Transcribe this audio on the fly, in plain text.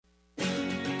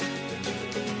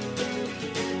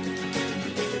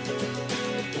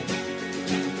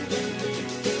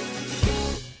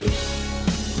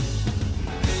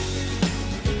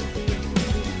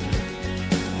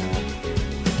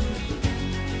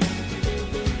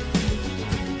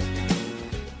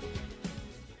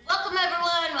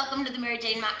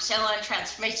Mack Show on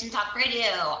Transformation Talk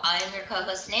Radio. I'm your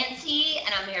co-host Nancy,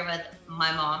 and I'm here with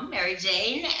my mom, Mary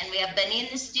Jane, and we have Benny in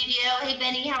the studio. Hey,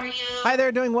 Benny, how are you? Hi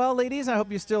there, doing well, ladies. I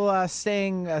hope you're still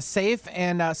staying safe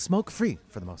and smoke-free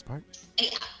for the most part.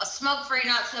 Hey, smoke-free,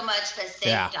 not so much, but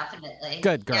safe, definitely.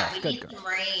 Good girl. Yeah, we need some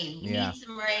rain. We need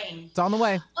some rain. It's on the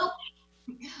way. Oh,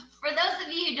 for those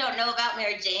of you who don't know about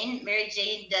Mary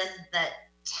Jane does the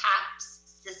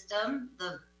TAPS system,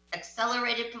 the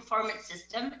Accelerated Performance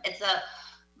System. It's a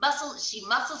she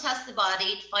muscle tests the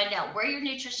body to find out where your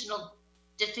nutritional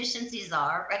deficiencies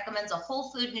are, recommends a whole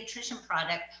food nutrition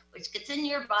product, which gets in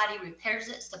your body, repairs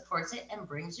it, supports it, and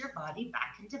brings your body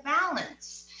back into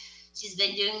balance. She's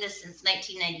been doing this since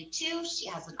 1992. She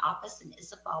has an office in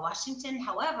Issaquah, Washington.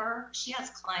 However, she has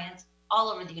clients all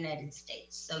over the United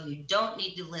States. So you don't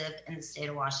need to live in the state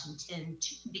of Washington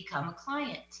to become a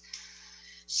client.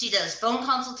 She does phone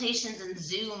consultations and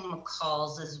Zoom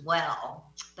calls as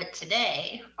well. But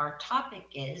today, our topic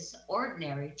is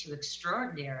ordinary to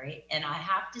extraordinary. And I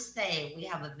have to say, we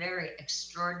have a very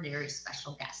extraordinary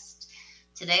special guest.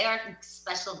 Today, our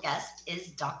special guest is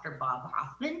Dr. Bob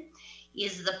Hoffman. He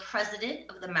is the president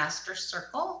of the Master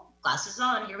Circle. Glasses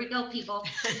on, here we go, people.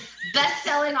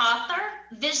 Best-selling author,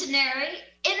 visionary,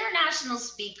 international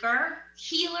speaker,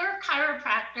 healer,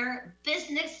 chiropractor,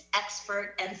 business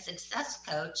expert, and success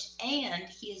coach, and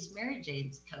he is Mary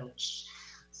Jane's coach.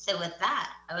 So with that,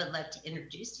 I would like to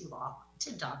introduce you all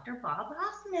to Dr. Bob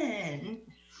Hoffman.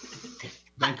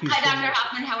 Thank you. Hi, Dr.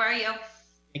 Hoffman, how are you?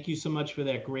 Thank you so much for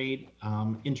that great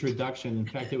introduction. In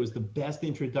fact, it was the best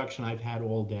introduction I've had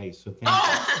all day, so thank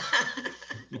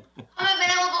you. I'm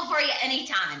available for you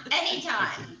anytime.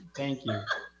 Thank you.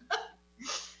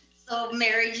 So,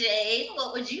 Mary Jane,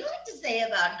 what would you like to say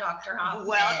about Dr. Hoffman?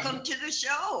 Welcome to the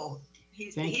show.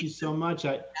 Thank you so much.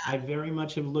 I very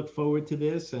much have looked forward to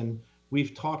this, and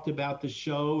we've talked about the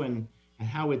show and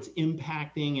how it's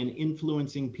impacting and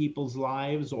influencing people's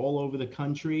lives all over the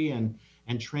country and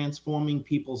transforming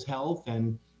people's health.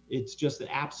 And it's just an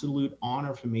absolute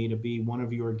honor for me to be one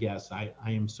of your guests. I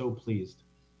am so pleased.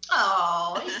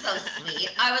 Oh, he's so sweet.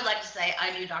 I would like to say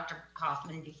I knew Dr.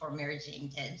 Hoffman before Mary Jane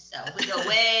did. So we go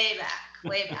way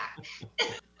back.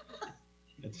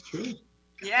 That's true.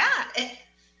 Yeah.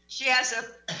 She has a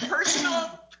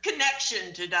personal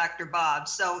connection to Dr. Bob.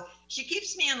 So she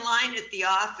keeps me in line at the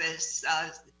office.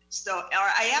 Or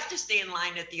I have to stay in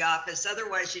line at the office.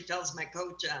 Otherwise, she tells my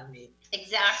coach on me.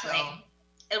 Exactly.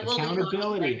 So, and we'll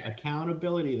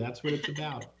accountability. That's what it's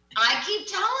about. I keep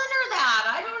telling her that.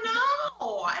 I don't know.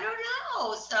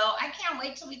 So I can't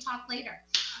wait till we talk later.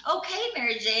 Okay,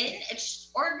 Mary Jane,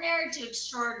 ordinary to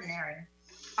extraordinary.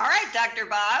 All right, Dr.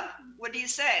 Bob, what do you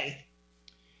say?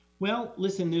 Well,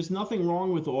 listen, there's nothing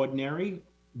wrong with ordinary.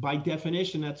 By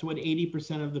definition, that's what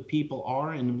 80% of the people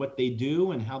are and what they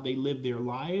do and how they live their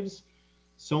lives.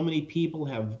 So many people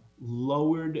have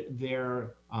lowered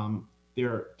their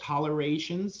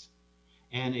tolerations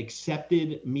and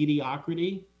accepted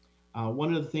mediocrity.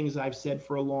 One of the things I've said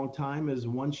for a long time is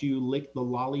once you lick the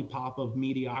lollipop of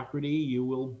mediocrity, you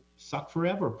will suck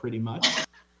forever, pretty much.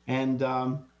 And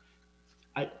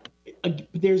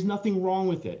there's nothing wrong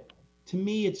with it. To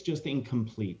me, it's just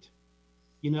incomplete.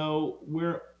 You know,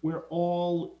 we're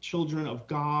all children of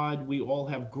God. We all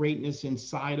have greatness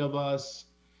inside of us.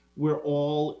 We're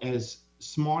all as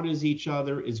smart as each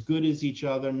other, as good as each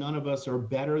other. None of us are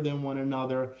better than one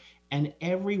another. And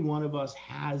every one of us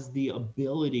has the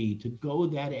ability to go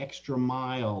that extra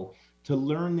mile, to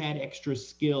learn that extra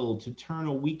skill, to turn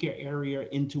a weaker area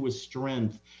into a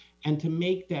strength, and to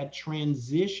make that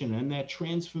transition and that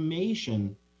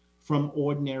transformation from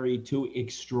ordinary to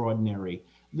extraordinary.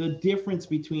 The difference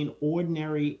between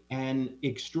ordinary and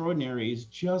extraordinary is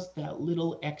just that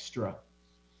little extra.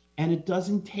 And it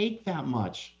doesn't take that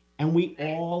much. And we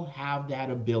all have that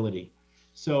ability.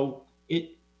 So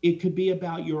it could be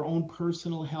about your own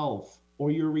personal health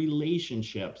or your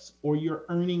relationships or your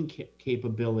earning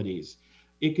capabilities.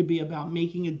 It could be about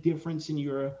making a difference in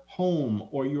your home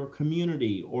or your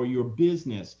community or your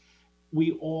business.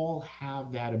 We all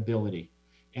have that ability.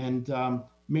 And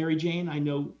Mary Jane, I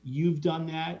know you've done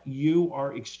that. You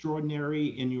are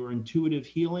extraordinary in your intuitive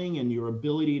healing and your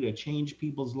ability to change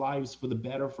people's lives for the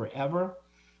better forever.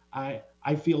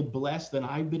 I feel blessed that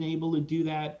I've been able to do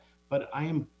that, but I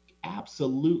am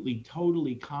absolutely,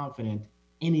 totally confident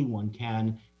anyone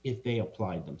can if they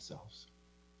applied themselves.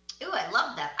 Ooh, I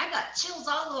love that. I got chills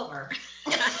all over.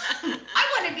 I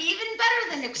want to be even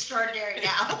better than extraordinary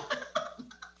now.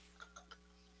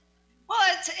 Well,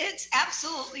 it's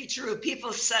absolutely true.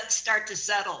 People start to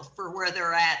settle for where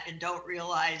they're at and don't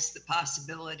realize the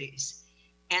possibilities.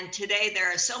 And today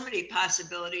there are so many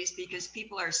possibilities because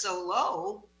people are so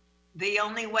low, the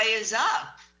only way is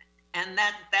up. And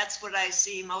that's what I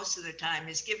see most of the time,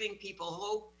 is giving people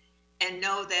hope and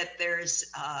know that there's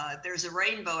a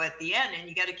rainbow at the end, and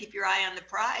you got to keep your eye on the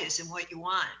prize and what you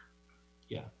want.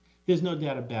 Yeah, there's no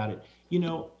doubt about it. You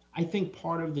know, I think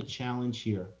part of the challenge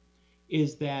here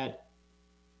is that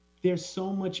there's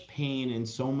so much pain in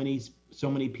so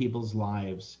many people's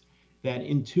lives that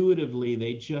intuitively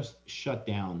they just shut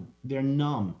down. They're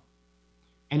numb.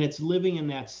 And it's living in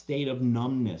that state of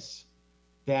numbness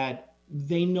that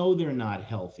they know they're not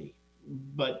healthy,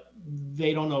 but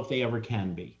they don't know if they ever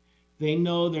can be. They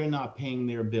know they're not paying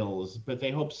their bills, but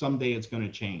they hope someday it's going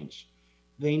to change.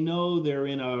 They know they're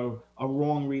in a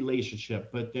wrong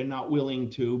relationship, but they're not willing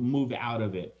to move out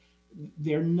of it.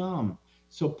 They're numb.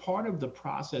 So part of the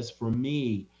process for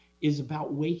me is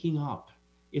about waking up.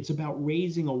 It's about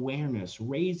raising awareness,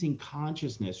 raising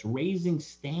consciousness, raising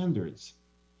standards.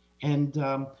 And,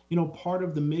 part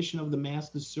of the mission of the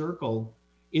Master Circle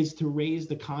is to raise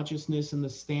the consciousness and the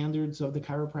standards of the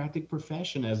chiropractic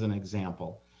profession, as an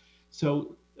example.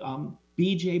 So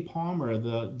B.J. Palmer,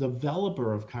 the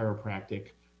developer of chiropractic,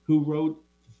 who wrote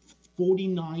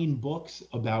 49 books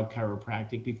about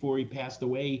chiropractic before he passed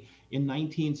away in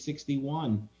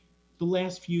 1961, the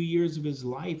last few years of his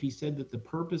life, he said that the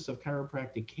purpose of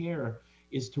chiropractic care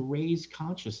is to raise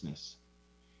consciousness.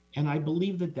 And I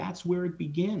believe that that's where it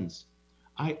begins.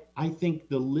 I think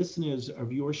the listeners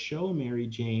of your show, Mary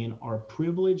Jane, are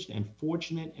privileged and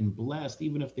fortunate and blessed,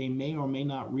 even if they may or may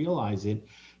not realize it,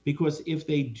 because if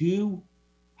they do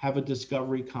have a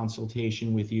discovery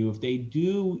consultation with you, if they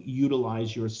do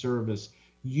utilize your service,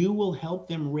 you will help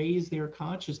them raise their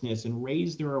consciousness and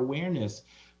raise their awareness,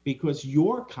 because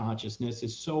your consciousness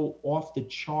is so off the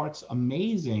charts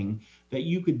amazing that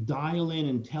you could dial in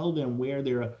and tell them where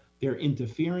their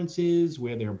interferences,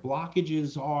 where their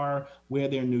blockages are, where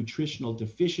their nutritional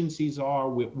deficiencies are,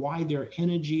 why their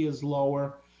energy is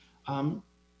lower.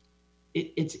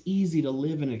 It's easy to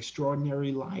live an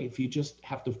extraordinary life. You just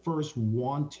have to first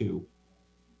want to.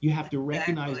 You have to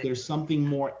recognize there's something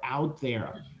more out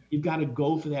there. You've got to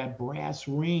go for that brass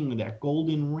ring, that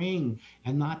golden ring,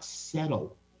 and not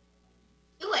settle.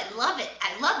 Ooh, I love it.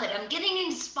 I love it. I'm getting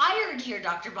inspired here,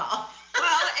 Dr. Bob.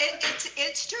 Well,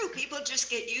 it's true. People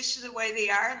just get used to the way they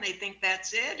are, and they think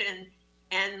that's it.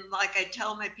 And like I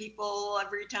tell my people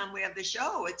every time we have the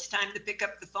show, it's time to pick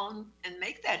up the phone and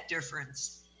make that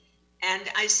difference. And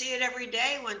I see it every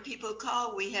day when people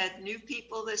call. We had new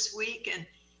people this week, and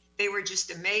they were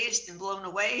just amazed and blown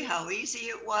away how easy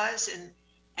it was.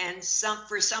 And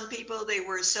for some people, they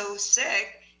were so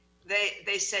sick.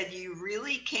 They said, "You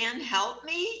really can help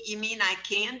me? You mean I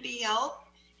can be helped?"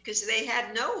 Because they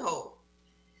had no hope.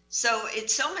 So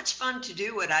it's so much fun to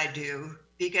do what I do,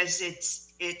 because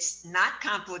it's not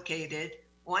complicated.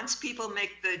 Once people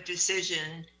make the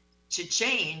decision to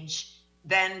change,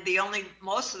 then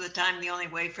most of the time, the only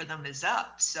way for them is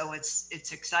up. So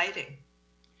it's exciting.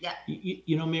 Yeah.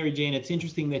 Mary Jane, it's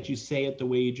interesting that you say it the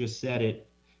way you just said it,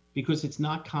 because it's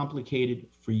not complicated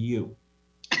for you.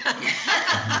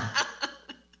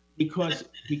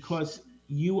 Because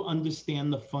you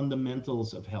understand the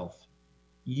fundamentals of health.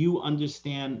 You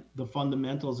understand the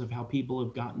fundamentals of how people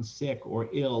have gotten sick or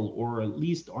ill, or at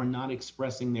least are not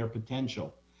expressing their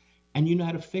potential. And you know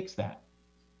how to fix that.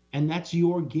 And that's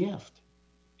your gift.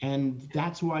 And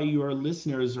that's why your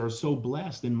listeners are so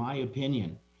blessed, in my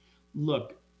opinion.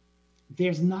 Look,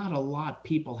 there's not a lot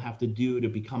people have to do to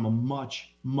become a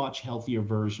much, much healthier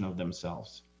version of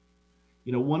themselves.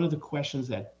 One of the questions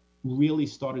that really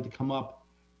started to come up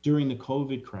during the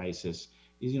COVID crisis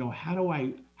is, how do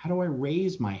I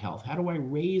raise my health? How do I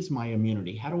raise my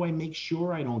immunity? How do I make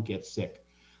sure I don't get sick?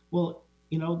 Well,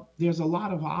 there's a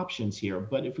lot of options here,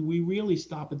 but if we really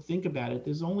stop and think about it,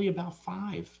 there's only about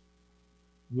 5.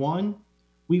 1,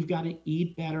 we've got to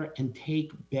eat better and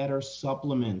take better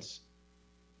supplements,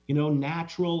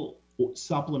 natural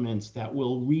supplements that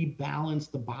will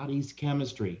rebalance the body's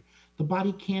chemistry. The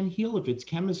body can't heal if its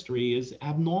chemistry is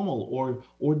abnormal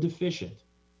or deficient.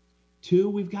 2,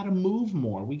 we've got to move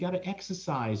more. We got to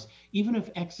exercise. Even if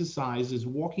exercise is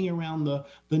walking around the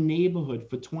neighborhood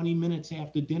for 20 minutes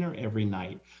after dinner every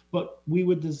night. But we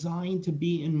were designed to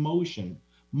be in motion.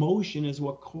 Motion is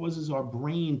what causes our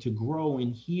brain to grow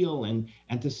and heal and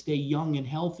to stay young and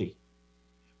healthy.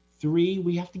 3,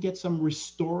 we have to get some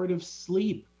restorative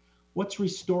sleep. What's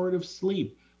restorative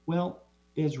sleep? Well,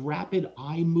 there's rapid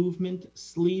eye movement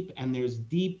sleep, and there's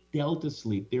deep delta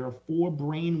sleep. There are 4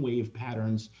 brainwave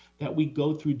patterns that we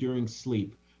go through during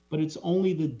sleep. but it's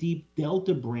only the deep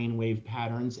delta brainwave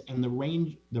patterns and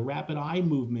the rapid eye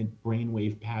movement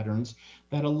brainwave patterns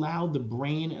that allow the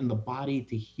brain and the body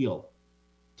to heal,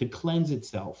 to cleanse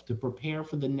itself, to prepare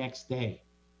for the next day.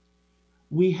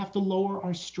 We have to lower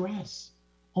our stress.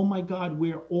 Oh my God,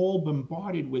 we're all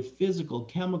bombarded with physical,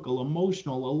 chemical,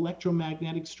 emotional,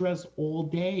 electromagnetic stress all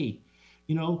day.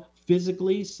 You know,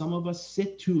 physically, some of us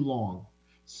sit too long.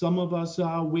 Some of us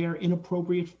wear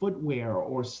inappropriate footwear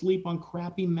or sleep on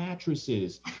crappy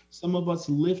mattresses. Some of us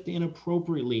lift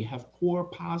inappropriately, have poor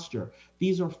posture.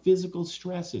 These are physical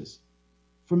stresses.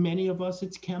 For many of us,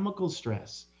 it's chemical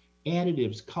stress,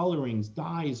 additives, colorings,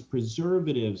 dyes,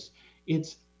 preservatives.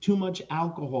 It's too much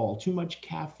alcohol, too much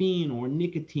caffeine or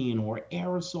nicotine or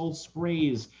aerosol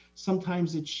sprays.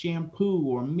 Sometimes it's shampoo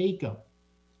or makeup.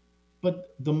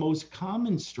 But the most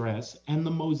common stress and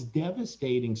the most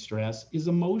devastating stress is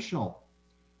emotional.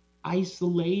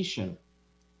 Isolation,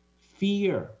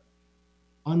 fear,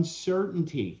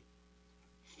 uncertainty,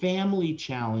 family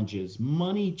challenges,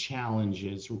 money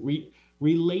challenges,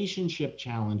 relationship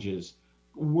challenges,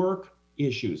 work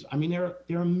issues. I mean,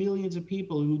 there are millions of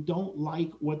people who don't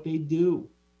like what they do.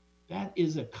 That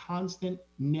is a constant,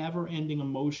 never-ending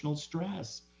emotional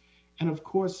stress. And of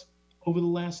course, over the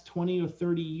last 20 or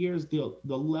 30 years, the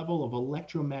level of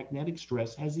electromagnetic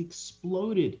stress has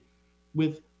exploded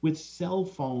with cell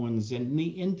phones and the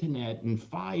internet and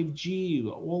 5G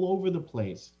all over the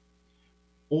place.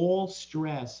 All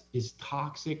stress is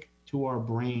toxic to our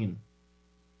brain.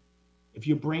 If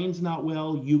your brain's not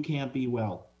well, you can't be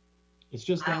well. It's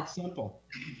just that simple.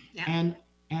 Yeah.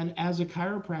 And as a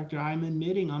chiropractor, I'm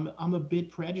admitting I'm a bit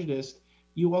prejudiced.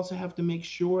 You also have to make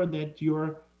sure that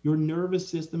your nervous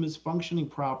system is functioning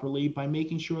properly by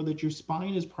making sure that your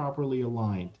spine is properly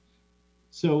aligned.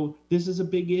 So this is a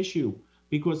big issue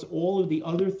because all of the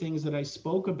other things that I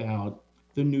spoke about,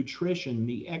 the nutrition,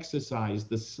 the exercise,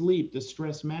 the sleep, the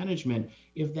stress management,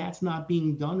 if that's not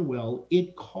being done well,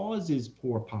 it causes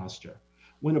poor posture.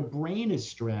 When a brain is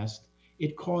stressed,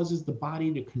 it causes the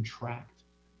body to contract,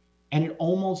 and it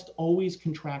almost always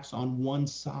contracts on one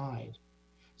side.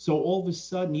 So all of a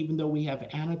sudden, even though we have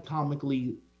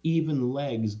anatomically even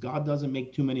legs, God doesn't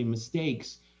make too many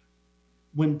mistakes.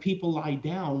 When people lie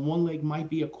down, one leg might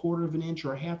be a quarter of an inch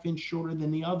or a half inch shorter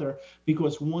than the other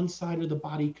because one side of the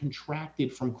body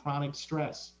contracted from chronic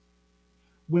stress.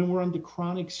 When we're under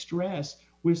chronic stress,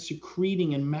 we're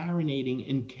secreting and marinating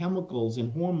in chemicals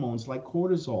and hormones like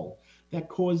cortisol that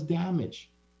cause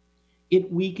damage.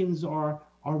 It weakens our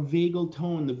vagal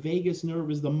tone. The vagus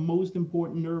nerve is the most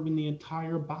important nerve in the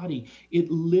entire body. It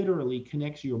literally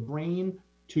connects your brain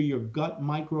to your gut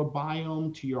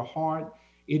microbiome, to your heart.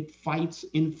 It fights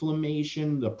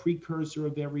inflammation, the precursor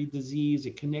of every disease.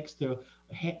 It connects to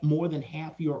more than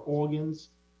half your organs.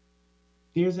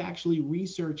 There's actually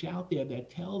research out there that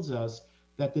tells us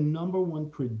that the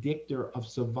 #1 predictor of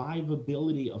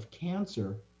survivability of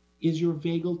cancer is your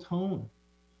vagal tone.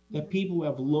 That people who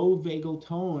have low vagal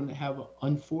tone have,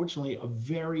 unfortunately, a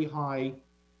very high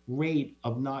rate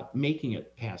of not making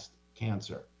it past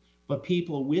cancer. But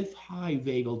people with high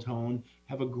vagal tone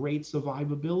have a great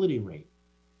survivability rate.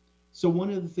 So one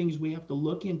of the things we have to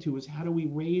look into is how do we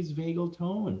raise vagal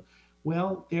tone?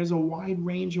 Well, there's a wide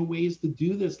range of ways to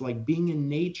do this, like being in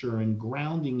nature and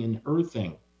grounding and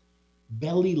earthing.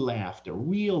 Belly laughter,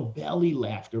 real belly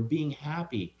laughter, being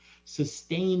happy,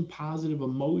 sustain positive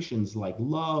emotions like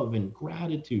love and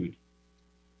gratitude.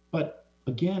 But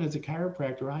again, as a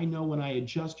chiropractor, I know when I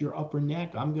adjust your upper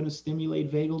neck, I'm going to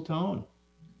stimulate vagal tone.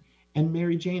 And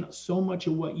Mary Jane, so much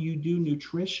of what you do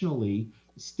nutritionally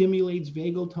stimulates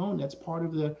vagal tone. That's part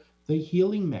of the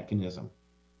healing mechanism.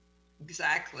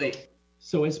 Exactly.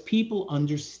 So as people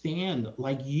understand,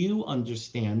 like you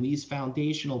understand these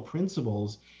foundational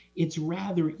principles, it's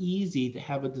rather easy to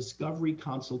have a discovery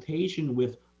consultation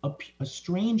with a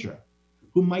stranger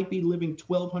who might be living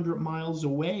 1,200 miles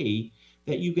away,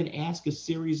 that you can ask a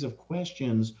series of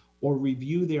questions or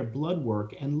review their blood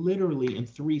work, and literally in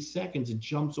 3 seconds, it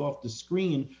jumps off the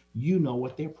screen. You know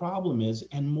what their problem is.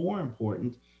 And more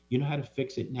important, you know how to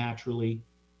fix it naturally,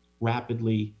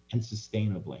 rapidly, and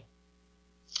sustainably.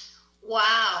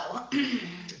 Wow.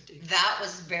 That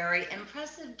was very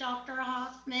impressive, Dr.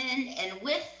 Hoffman. And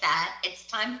with that, it's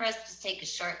time for us to take a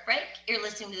short break. You're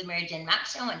listening to the Mary Jane Mack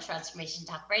Show on Transformation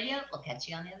Talk Radio. We'll catch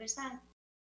you on the other side.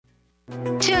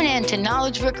 Tune in to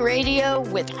Knowledge Book Radio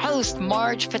with host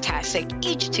Marge Potasic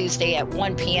each Tuesday at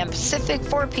 1 p.m. Pacific,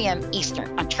 4 p.m.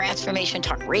 Eastern on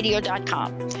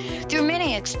TransformationTalkRadio.com. Through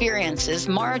many experiences,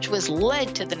 Marge was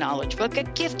led to the Knowledge Book, a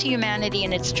gift to humanity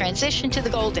in its transition to the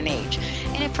Golden Age,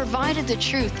 and it provided the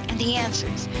truth and the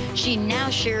answers. She now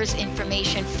shares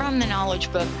information from the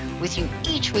Knowledge Book with you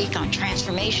each week on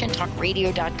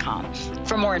TransformationTalkRadio.com.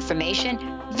 For more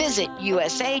information, visit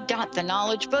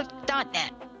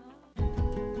usa.theknowledgebook.net.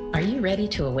 Are you ready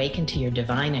to awaken to your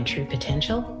divine and true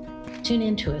potential? Tune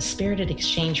in to A Spirited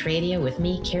Exchange Radio with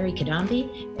me, Carrie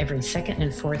Kadambi, every second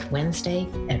and fourth Wednesday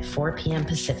at 4 p.m.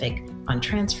 Pacific on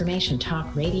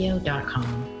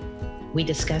TransformationTalkRadio.com. We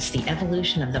discuss the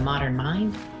evolution of the modern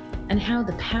mind and how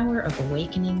the power of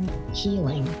awakening,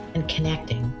 healing, and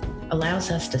connecting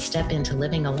allows us to step into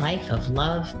living a life of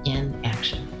love in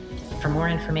action. For more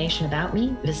information about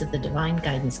me, visit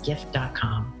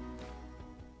thedivineguidancegift.com.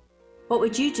 What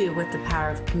would you do with the power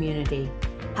of community?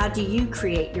 How do you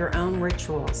create your own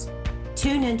rituals?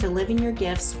 Tune in to Living Your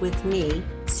Gifts with me,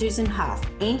 Susan Huff,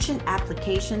 Ancient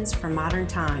Applications for Modern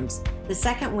Times, the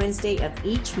second Wednesday of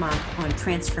each month on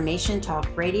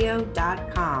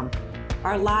TransformationTalkRadio.com.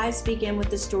 Our lives begin with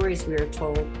the stories we are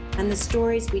told and the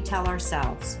stories we tell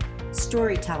ourselves.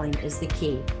 Storytelling is the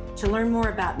key. To learn more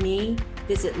about me,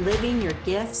 visit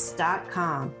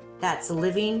livingyourgifts.com. That's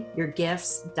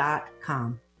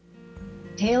livingyourgifts.com.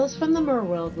 Tales from the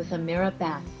Merworld with Amira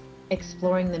Bath,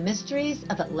 exploring the mysteries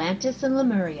of Atlantis and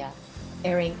Lemuria,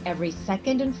 airing every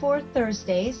second and fourth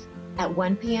Thursdays at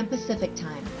 1 p.m. Pacific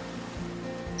Time.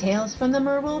 Tales from the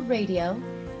Merworld Radio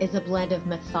is a blend of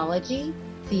mythology,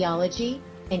 theology,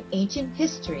 and ancient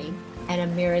history,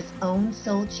 and Amira's own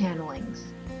soul channelings.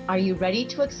 Are you ready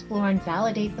to explore and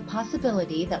validate the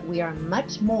possibility that we are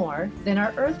much more than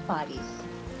our earth bodies?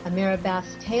 Amira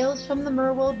Bath's Tales from the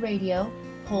Merworld Radio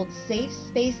holds safe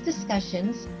space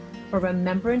discussions for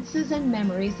remembrances and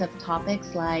memories of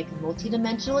topics like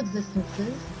multidimensional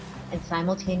existences and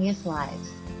simultaneous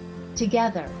lives.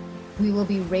 Together, we will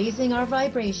be raising our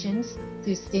vibrations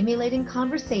through stimulating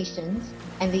conversations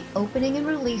and the opening and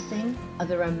releasing of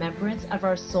the remembrance of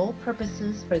our soul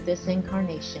purposes for this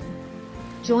incarnation.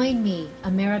 Join me,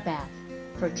 Amira Bath,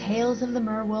 for Tales of the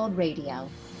Merworld Radio.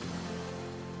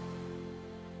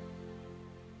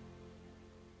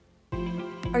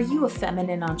 Are you a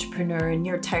feminine entrepreneur and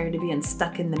you're tired of being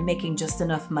stuck in the making just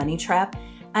enough money trap?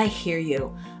 I hear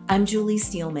you. I'm Julie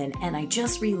Steelman, and I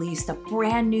just released a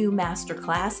brand new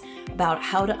masterclass about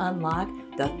how to unlock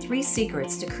the 3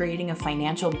 secrets to creating a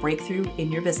financial breakthrough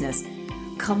in your business.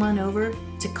 Come on over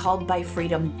to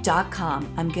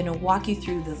calledbyfreedom.com. I'm going to walk you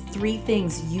through the 3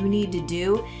 things you need to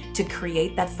do to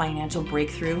create that financial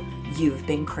breakthrough you've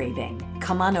been craving.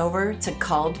 Come on over to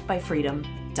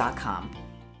calledbyfreedom.com.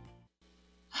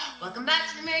 Welcome back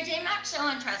to the Mary Jane Mack Show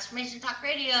on Transformation Talk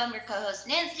Radio. I'm your co-host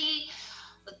Nancy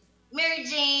with Mary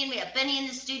Jane. We have Benny in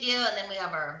the studio, and then we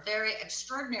have our very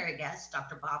extraordinary guest,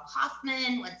 Dr. Bob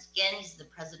Hoffman. Once again, he's the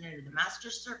president of the Master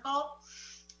Circle,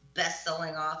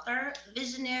 best-selling author,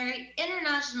 visionary,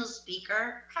 international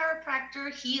speaker,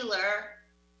 chiropractor, healer,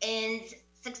 and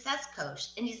success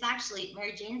coach. And he's actually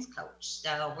Mary Jane's coach.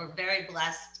 So we're very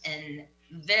blessed and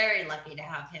very lucky to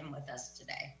have him with us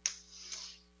today.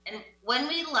 And when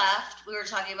we left, we were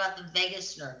talking about the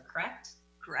vagus nerve, correct?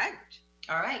 Correct.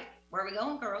 All right. Where are we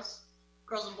going, girls?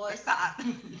 Girls and boys?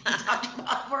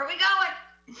 Where are we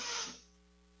going?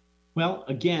 Well,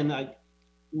 again,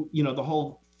 the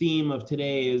whole theme of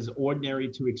today is ordinary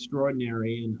to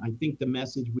extraordinary. And I think the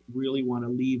message we really want to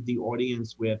leave the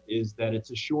audience with is that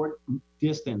it's a short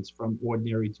distance from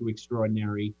ordinary to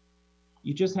extraordinary.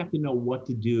 You just have to know what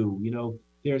to do.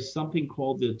 There's something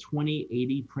called the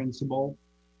 20-80 principle.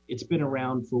 It's been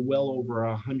around for well over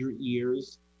 100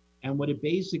 years. And what it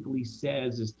basically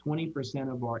says is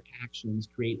 20% of our actions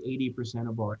create 80%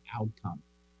 of our outcome.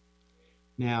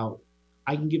 Now,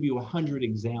 I can give you 100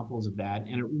 examples of that,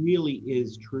 and it really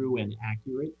is true and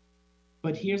accurate.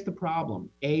 But here's the problem.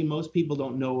 A, most people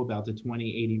don't know about the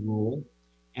 20-80 rule.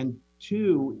 And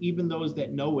 2, even those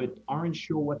that know it aren't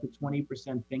sure what the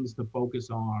 20% things to focus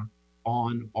on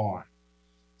are.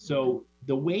 So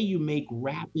the way you make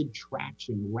rapid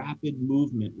traction, rapid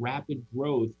movement, rapid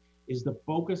growth is to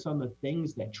focus on the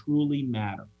things that truly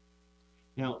matter.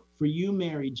 Now, for you,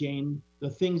 Mary Jane,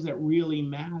 the things that really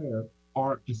matter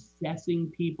are assessing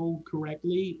people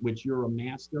correctly, which you're a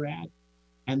master at,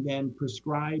 and then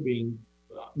prescribing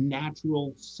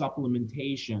natural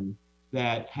supplementation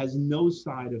that has no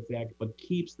side effect but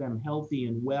keeps them healthy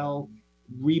and well,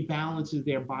 rebalances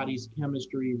their body's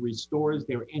chemistry, restores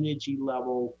their energy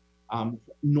level,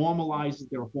 normalizes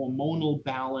their hormonal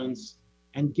balance,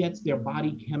 and gets their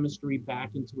body chemistry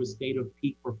back into a state of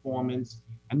peak performance.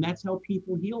 And that's how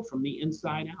people heal, from the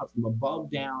inside out, from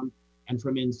above down and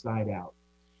from inside out.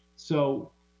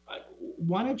 So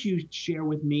why don't you share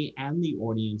with me and the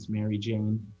audience, Mary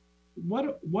Jane, what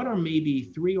are maybe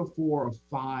 3 or 4 or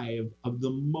 5 of the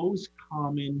most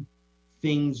common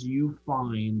things you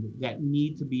find that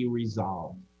need to be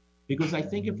resolved? Because I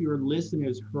think if your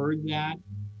listeners heard that,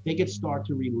 they could start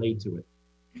to relate to it.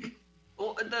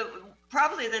 Well,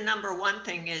 probably the number one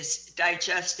thing is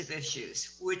digestive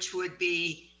issues, which would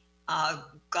be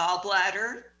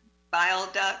gallbladder, bile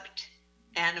duct,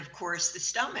 and of course the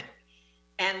stomach.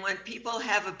 And when people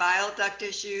have a bile duct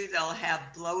issue, they'll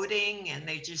have bloating, and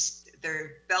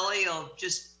their belly will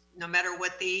just, no matter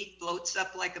what they eat, bloats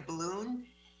up like a balloon.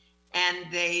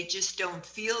 And they just don't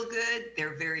feel good.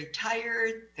 They're very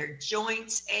tired. Their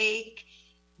joints ache.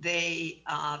 They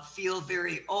feel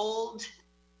very old,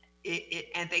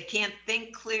 and they can't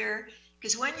think clear.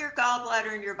 Because when your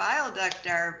gallbladder and your bile duct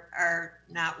are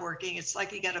not working, it's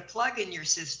like you got a plug in your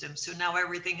system. So now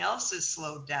everything else is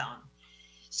slowed down.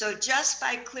 So just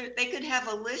by they could have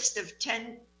a list of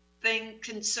 10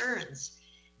 concerns.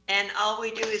 And all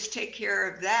we do is take care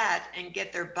of that and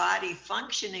get their body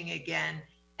functioning again.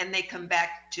 And they come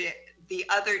back to the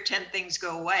other 10 things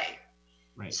go away.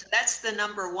 Right. So that's the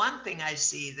number one thing I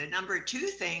see. The number two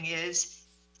thing is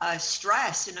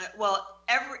stress. And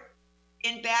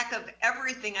in back of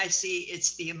everything I see,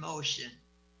 it's the emotion,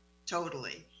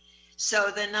 totally.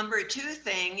 So the number two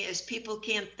thing is people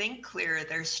can't think clear.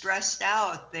 They're stressed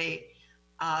out.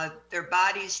 Their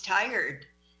body's tired.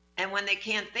 And when they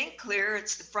can't think clear,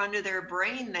 it's the front of their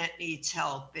brain that needs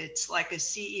help. It's like a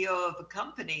CEO of a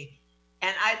company.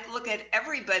 And I look at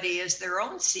everybody as their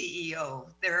own CEO.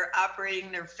 They're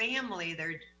operating their family.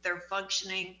 They're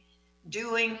functioning,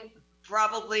 doing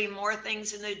probably more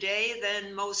things in a day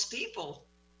than most people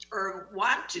or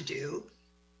want to do.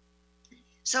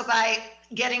 So by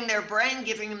getting their brain,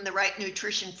 giving them the right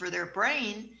nutrition for their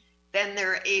brain, then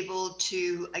they're able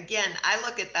to, again, I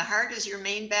look at the heart as your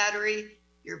main battery,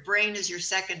 your brain is your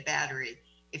second battery.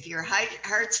 If your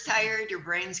heart's tired, your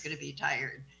brain's going to be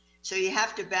tired. So you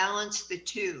have to balance the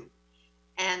two.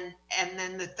 And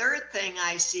then the third thing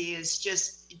I see is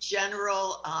just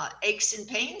general aches and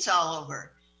pains all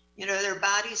over. Their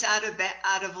body's out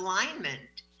of alignment.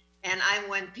 And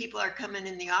when people are coming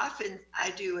in the office,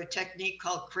 I do a technique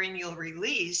called cranial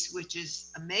release, which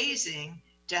is amazing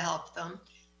to help them.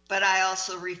 But I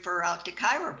also refer out to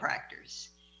chiropractors.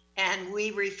 And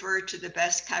we refer to the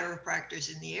best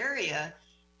chiropractors in the area.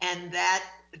 And that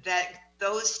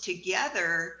those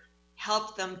together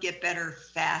help them get better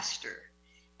faster.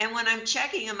 And when I'm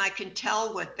checking them, I can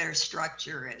tell what their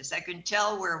structure is. I can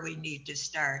tell where we need to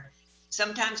start.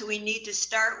 Sometimes we need to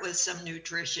start with some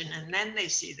nutrition, and then they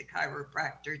see the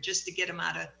chiropractor just to get them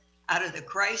out of the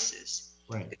crisis.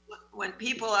 Right. When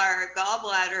people are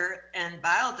gallbladder and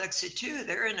bile ducts too,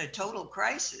 they're in a total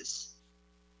crisis.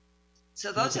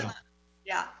 So those are,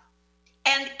 yeah.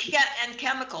 And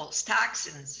chemicals,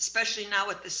 toxins, especially now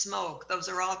with the smoke, those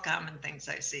are all common things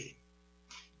I see.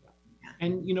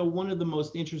 And, one of the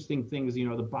most interesting things,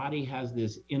 the body has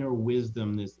this inner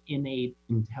wisdom, this innate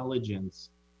intelligence.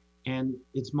 And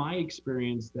it's my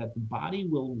experience that the body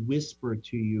will whisper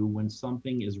to you when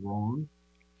something is wrong.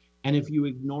 And if you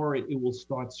ignore it, it will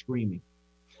start screaming.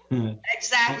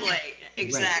 Exactly.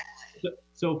 Right.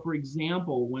 So, for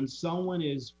example, when someone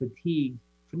is fatigued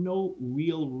for no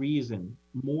real reason,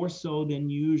 more so than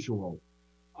usual,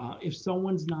 if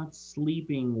someone's not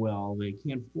sleeping well, they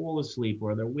can't fall asleep,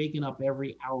 or they're waking up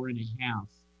every hour and a half,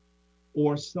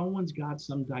 or someone's got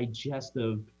some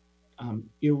digestive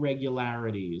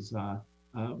irregularities,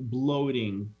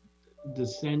 bloating,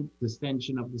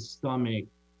 distension of the stomach,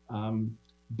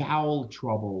 bowel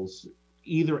troubles,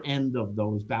 either end of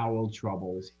those bowel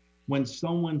troubles. When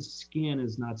someone's skin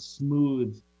is not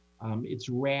smooth, it's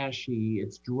rashy,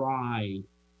 it's dry,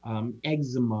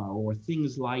 eczema, or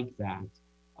things like that.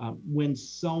 When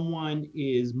someone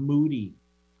is moody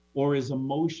or is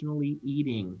emotionally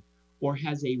eating or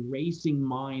has a racing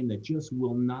mind that just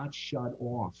will not shut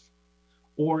off,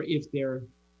 or if they're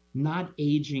not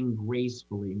aging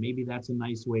gracefully, maybe that's a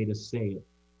nice way to say it,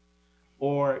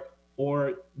 or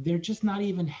they're just not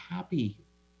even happy.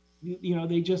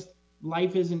 They just,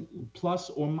 life isn't plus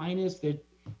or minus,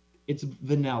 it's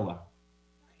vanilla.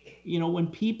 When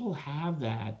people have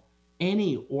that,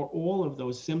 any or all of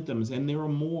those symptoms, and there are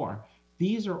more,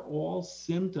 these are all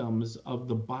symptoms of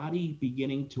the body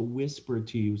beginning to whisper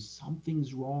to you,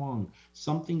 something's wrong,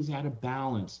 something's out of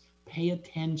balance, pay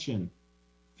attention,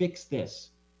 fix this.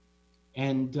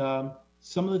 And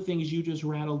some of the things you just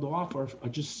rattled off are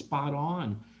just spot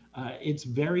on. It's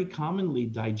very commonly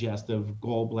digestive,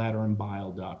 gallbladder and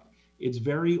bile duct. It's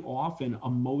very often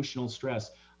emotional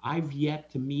stress. I've yet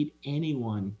to meet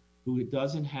anyone who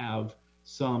doesn't have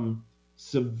some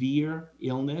severe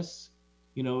illness.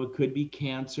 You know, it could be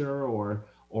cancer or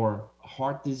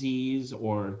heart disease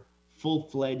or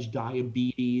full-fledged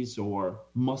diabetes or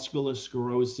muscular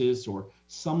sclerosis or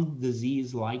some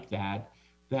disease like that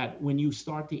when you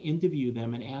start to interview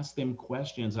them and ask them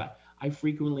questions, I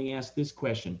frequently ask this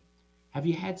question: have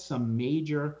you had some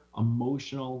major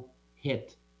emotional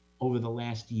hit over the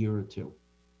last year or two?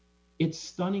 It's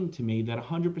stunning to me that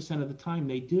 100% of the time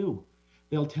they do.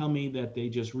 They'll tell me that they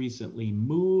just recently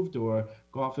moved, or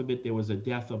God forbid there was a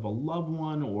death of a loved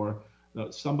one, or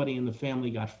somebody in the family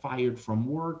got fired from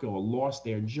work or lost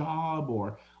their job,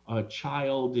 or a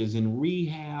child is in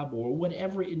rehab, or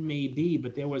whatever it may be,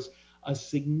 but there was a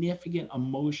significant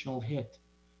emotional hit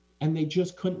and they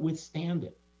just couldn't withstand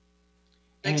it.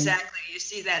 Exactly. You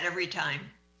see that every time.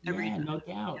 Every time. No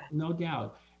doubt. Yeah. No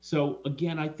doubt. So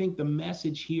again, I think the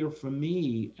message here for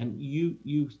me, and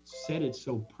you said it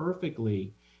so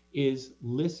perfectly, is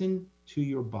listen to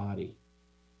your body.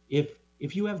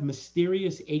 If you have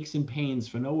mysterious aches and pains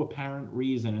for no apparent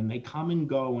reason, and they come and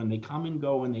go and they come and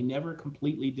go and they never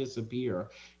completely disappear,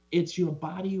 it's your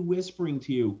body whispering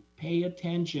to you, pay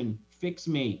attention, fix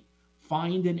me,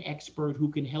 find an expert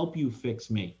who can help you fix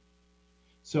me.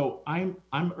 So I'm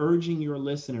urging your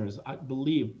listeners,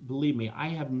 believe me, I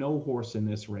have no horse in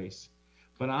this race,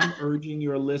 but I'm urging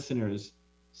your listeners,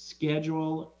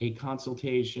 schedule a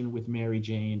consultation with Mary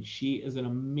Jane. She is an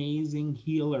amazing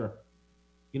healer.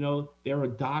 You know, there are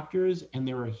doctors and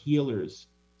there are healers.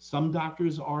 Some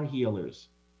doctors are healers.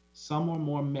 Some are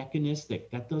more mechanistic.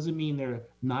 That doesn't mean they're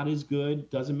not as good,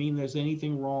 doesn't mean there's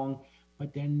anything wrong,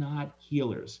 but they're not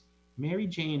healers. Mary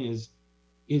Jane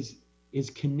is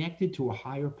connected to a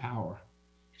higher power.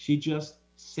 She just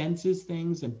senses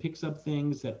things and picks up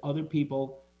things that other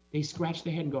people, they scratch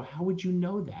their head and go, how would you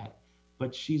know that?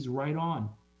 But she's right on.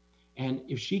 And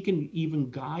if she can even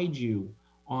guide you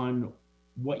on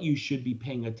what you should be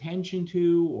paying attention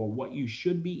to, or what you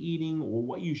should be eating, or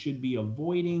what you should be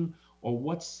avoiding, or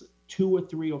what's 2 or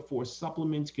 3 or 4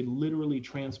 supplements could literally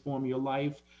transform your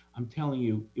life, I'm telling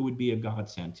you, it would be a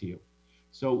godsend to you.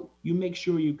 So you make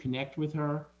sure you connect with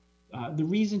her. The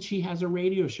reason she has a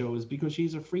radio show is because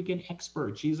she's a freaking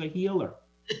expert. She's a healer.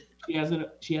 She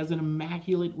has an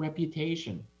immaculate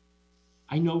reputation.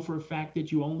 I know for a fact that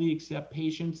you only accept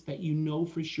patients that you know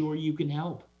for sure you can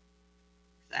help.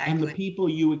 Exactly. And the people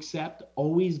you accept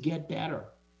always get better.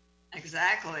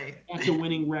 Exactly. That's a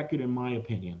winning record, in my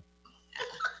opinion.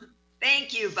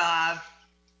 Thank you, Bob.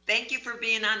 Thank you for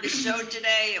being on the show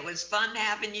today. It was fun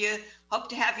having you. Hope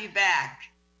to have you back.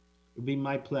 It'll be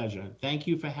my pleasure. Thank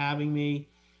you for having me.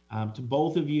 To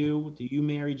both of you, to you,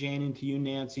 Mary Jane, and to you,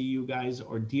 Nancy, you guys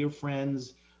are dear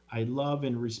friends. I love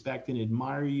and respect and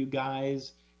admire you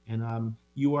guys. And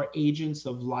you are agents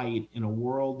of light in a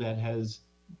world that has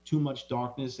too much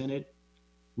darkness in it.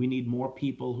 We need more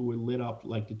people who are lit up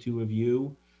like the two of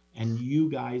you. And you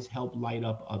guys help light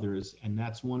up others. And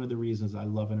that's one of the reasons I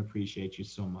love and appreciate you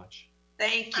so much.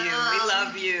 Thank you. We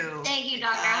love you. Thank you,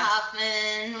 Dr.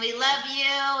 Hoffman. We love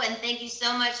you. And thank you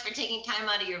so much for taking time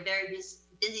out of your very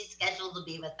busy schedule to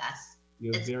be with us.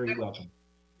 You're very welcome.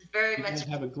 Very you much. Guys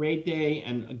have a great day.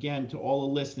 And again, to all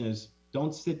the listeners,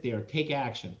 don't sit there. Take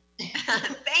action.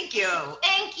 Thank you.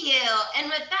 Thank you. And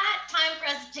with that, time for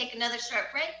us to take another short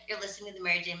break. You're listening to the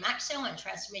Mary Jane Mack Show on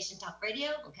Transformation Talk Radio.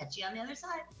 We'll catch you on the other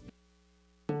side.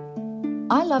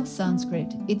 I love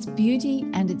Sanskrit, its beauty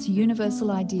and its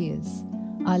universal ideas.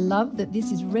 I love that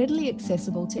this is readily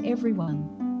accessible to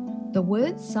everyone. The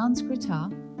word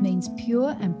Sanskrita means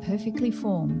pure and perfectly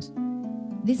formed.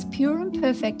 This pure and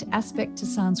perfect aspect to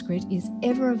Sanskrit is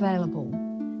ever available.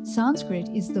 Sanskrit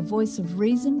is the voice of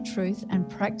reason, truth, and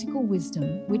practical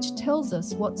wisdom, which tells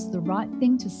us what's the right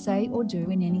thing to say or do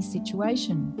in any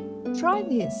situation. Try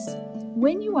this.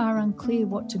 When you are unclear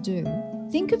what to do,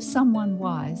 think of someone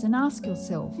wise and ask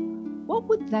yourself, what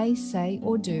would they say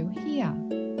or do here?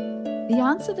 The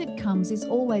answer that comes is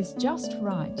always just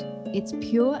right. It's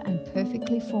pure and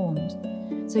perfectly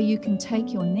formed, so you can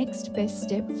take your next best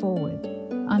step forward.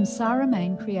 I'm Sarah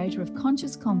Main, creator of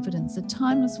Conscious Confidence, a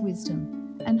timeless wisdom,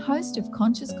 and host of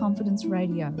Conscious Confidence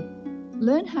Radio.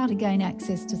 Learn how to gain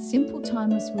access to simple,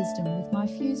 timeless wisdom with my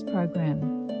Fuse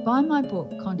program. Buy my book,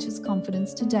 Conscious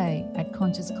Confidence, today at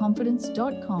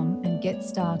consciousconfidence.com and get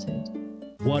started.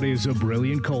 What is a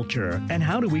brilliant culture, and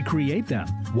how do we create them?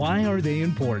 Why are they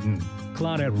important?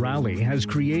 Claudette Rowley has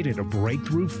created a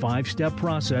breakthrough 5-step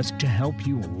process to help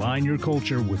you align your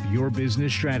culture with your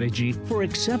business strategy for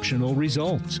exceptional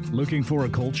results. Looking for a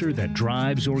culture that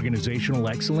drives organizational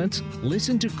excellence?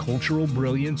 Listen to Cultural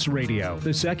Brilliance Radio,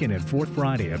 the second and fourth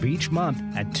Friday of each month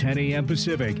at 10 a.m.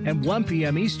 Pacific and 1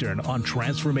 p.m. Eastern on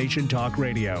Transformation Talk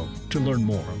Radio. To learn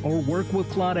more or work with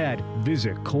Claudette,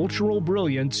 visit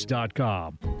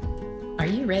culturalbrilliance.com. Are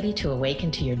you ready to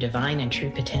awaken to your divine and true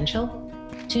potential?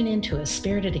 Tune in to A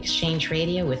Spirited Exchange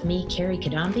Radio with me, Carrie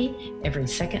Kadambi, every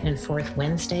second and fourth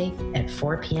Wednesday at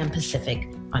 4 p.m. Pacific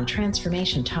on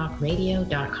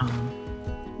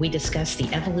TransformationTalkRadio.com. We discuss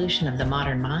the evolution of the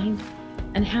modern mind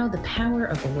and how the power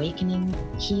of awakening,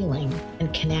 healing,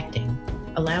 and connecting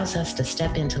allows us to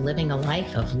step into living a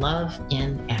life of love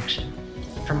in action.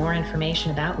 For more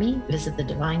information about me, visit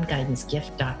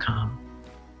thedivineguidancegift.com.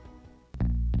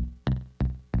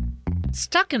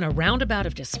 Stuck in a roundabout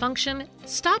of dysfunction?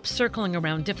 Stop circling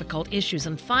around difficult issues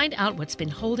and find out what's been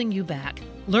holding you back.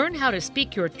 Learn how to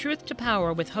speak your truth to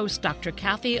power with host Dr.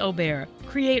 Kathy Obear.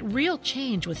 Create real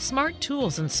change with smart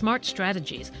tools and smart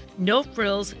strategies. No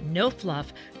frills, no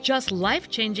fluff, just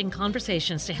life-changing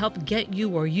conversations to help get you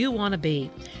where you want to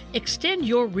be. Extend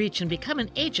your reach and become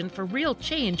an agent for real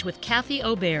change with Kathy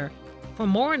Obear. For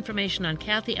more information on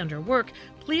Kathy and her work,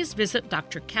 please visit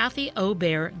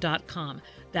drkathyobear.com.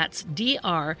 That's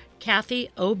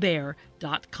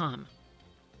drkathyobear.com.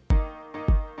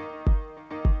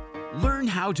 Learn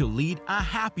how to lead a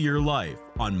happier life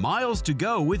on Miles to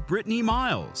Go with Brittany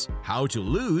Miles. How to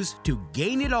lose to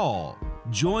gain it all.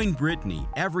 Join Brittany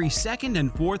every second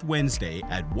and fourth Wednesday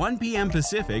at 1 p.m.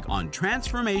 Pacific on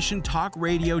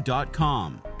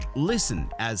TransformationTalkRadio.com. Listen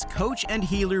as coach and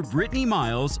healer Brittany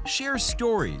Miles shares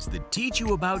stories that teach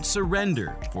you about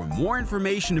surrender. For more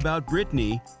information about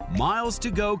Brittany,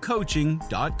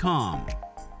 milestogocoaching.com.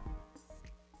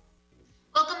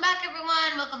 Welcome back,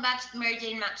 everyone. Welcome back to the Mary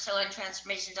Jane Mapp Show on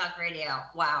Transformation Talk Radio.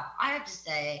 Wow, I have to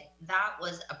say, that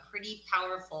was a pretty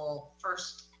powerful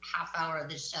first half hour of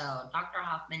the show. Dr.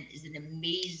 Hoffman is an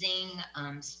amazing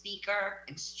speaker,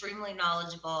 extremely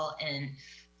knowledgeable, and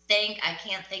I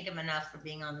can't thank him enough for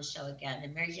being on the show again.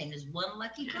 And Mary Jane is one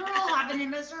lucky girl having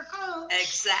him as her coach.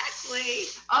 Exactly.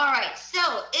 All right.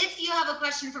 So if you have a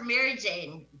question for Mary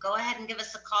Jane, go ahead and give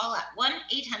us a call at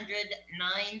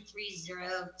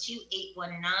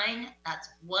 1-800-930-2819. That's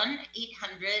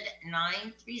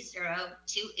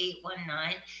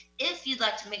 1-800-930-2819. If you'd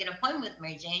like to make an appointment with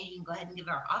Mary Jane, you can go ahead and give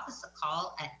our office a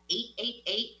call at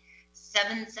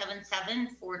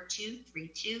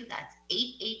 888-777-4232. That's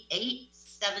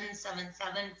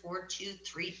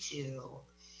 888-777-4232.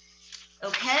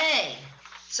 Okay.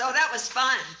 So that was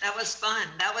fun. That was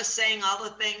saying all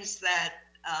the things that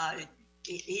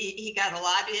he got a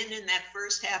lot in that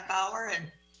first half hour,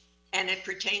 and it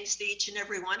pertains to each and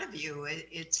every one of you.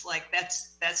 It's like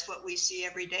that's what we see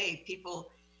every day. People,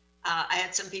 I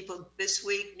had some people this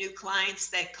week, new clients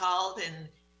that called, and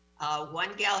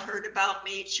one gal heard about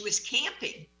me. She was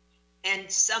camping, and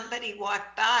somebody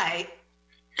walked by,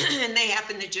 and they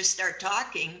happened to just start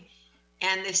talking.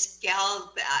 And this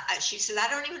gal, she said, I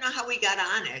don't even know how we got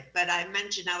on it, but I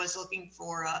mentioned I was looking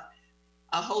for a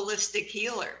holistic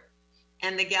healer.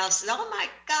 And the gal said, oh my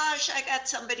gosh, I got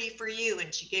somebody for you.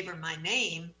 And she gave her my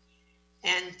name.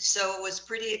 And so it was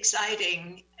pretty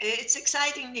exciting. It's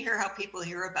exciting to hear how people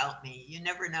hear about me. You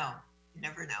never know. You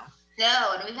never know.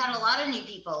 No, and we've had a lot of new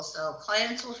people. So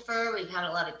clients refer. We've had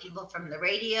a lot of people from the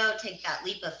radio take that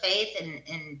leap of faith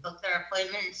and book their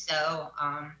appointments. So,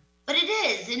 but it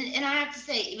is. And I have to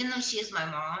say, even though she is my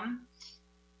mom,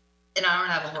 and I don't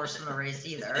have a horse in the race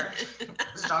either,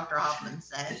 as Dr. Hoffman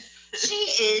said, she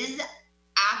is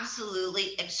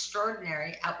absolutely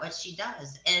extraordinary at what she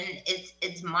does. And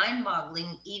it's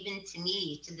mind-boggling even to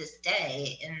me to this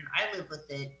day, and I live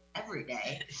with it every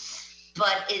day.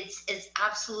 But it's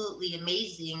absolutely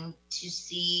amazing to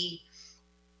see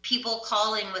people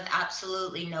calling with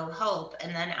absolutely no hope.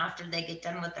 And then after they get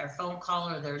done with their phone call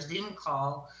or their Zoom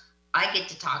call, I get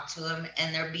to talk to them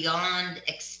and they're beyond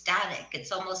ecstatic.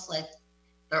 It's almost like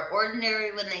they're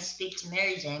ordinary when they speak to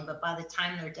Mary Jane, but by the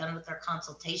time they're done with their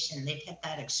consultation, they've hit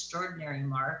that extraordinary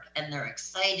mark and they're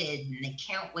excited and they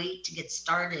can't wait to get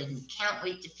started and can't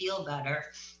wait to feel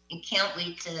better and can't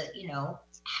wait to,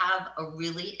 have a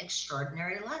really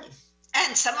extraordinary life.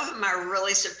 And some of them are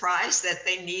really surprised that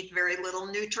they need very little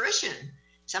nutrition.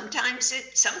 Sometimes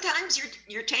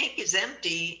your tank is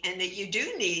empty and that you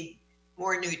do need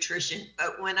more nutrition.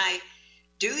 But when I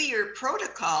do your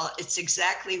protocol, it's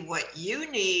exactly what you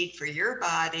need for your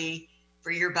body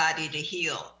to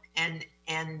heal. And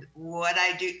what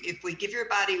I do, if we give your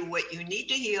body what you need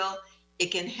to heal,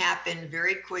 it can happen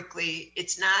very quickly.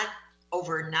 It's not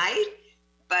overnight,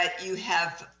 but you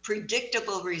have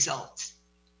predictable results.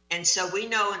 And so we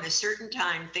know in a certain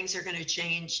time, things are going to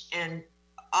change, and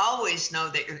always know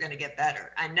that you're going to get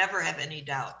better. I never have any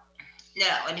doubt. No,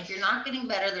 and if you're not getting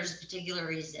better, there's a particular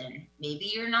reason.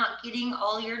 Maybe you're not getting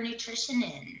all your nutrition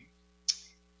in.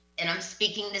 And I'm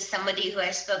speaking to somebody who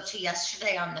I spoke to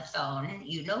yesterday on the phone.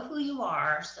 You know who you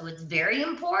are, so it's very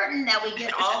important that we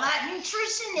get all that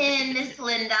nutrition in, Miss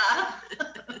Linda.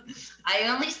 I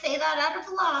only say that out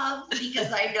of love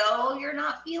because I know you're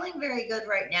not feeling very good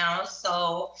right now.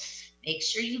 So make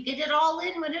sure you get it all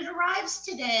in when it arrives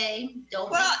today.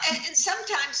 And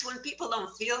sometimes when people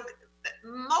don't feel good,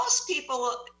 most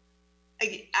people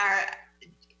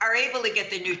are able to get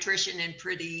the nutrition in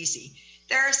pretty easy.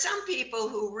 There are some people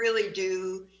who really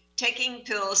do, taking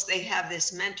pills, they have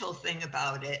this mental thing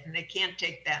about it and they can't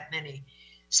take that many.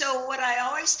 So what I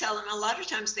always tell them, a lot of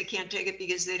times they can't take it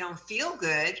because they don't feel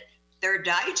good. Their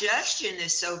digestion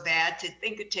is so bad to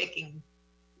think of taking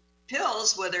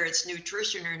pills, whether it's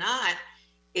nutrition or not,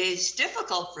 is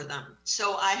difficult for them.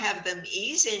 So I have them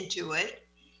ease into it.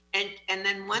 And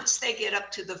then once they get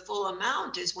up to the full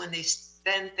amount is when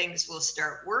then things will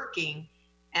start working.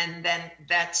 And then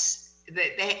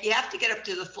you have to get up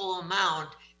to the full amount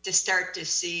to start to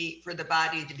see, for the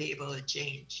body to be able to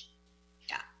change.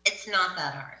 Yeah. It's not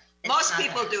that hard. Most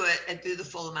people do it and do the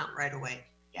full amount right away.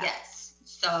 Yeah. Yes.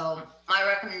 So my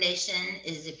recommendation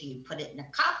is if you put it in a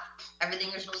cup,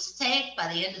 everything you're supposed to take,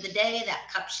 by the end of the day, that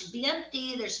cup should be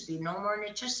empty. There should be no more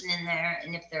nutrition in there.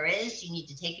 And if there is, you need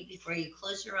to take it before you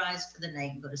close your eyes for the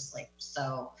night and go to sleep.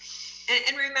 So,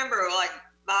 and remember, like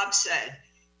Bob said,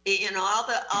 you know,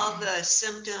 all the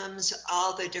symptoms,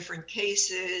 all the different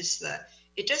cases,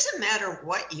 it doesn't matter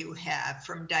what you have,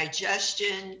 from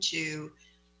digestion to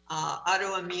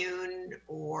autoimmune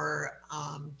or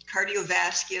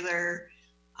cardiovascular,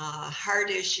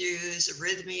 heart issues,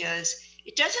 arrhythmias.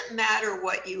 It doesn't matter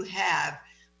what you have.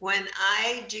 When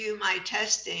I do my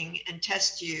testing and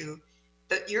test you,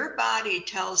 that your body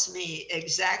tells me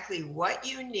exactly what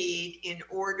you need in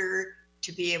order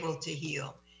to be able to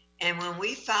heal. And when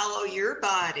we follow your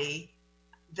body,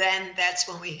 then that's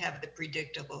when we have the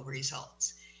predictable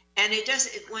results. And it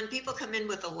doesn't, when people come in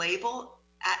with a label,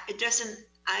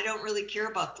 I don't really care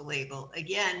about the label.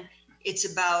 Again,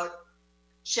 it's about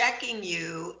checking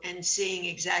you and seeing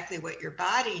exactly what your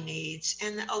body needs.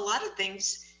 And a lot of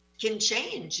things can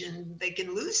change and they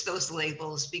can lose those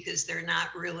labels because they're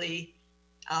not really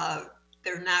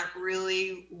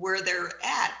where they're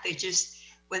at. They just,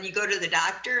 when you go to the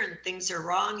doctor and things are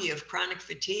wrong, you have chronic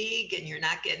fatigue and you're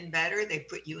not getting better, they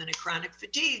put you in a chronic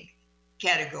fatigue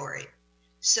category.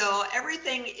 So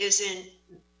everything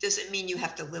doesn't mean you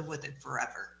have to live with it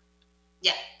forever.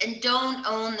 Yeah, and don't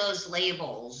own those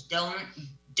labels.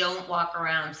 Don't walk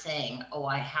around saying, oh,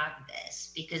 I have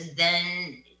this, because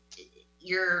then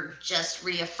you're just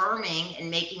reaffirming and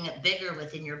making it bigger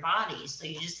within your body. So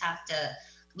you just have to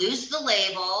lose the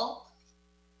label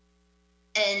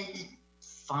and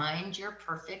find your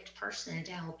perfect person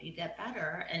to help you get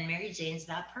better. And Mary Jane's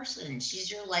that person.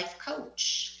 She's your life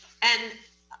coach. And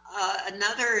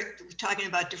talking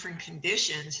about different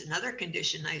conditions, another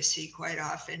condition I see quite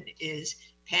often is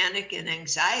panic and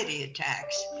anxiety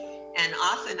attacks. And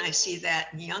often I see that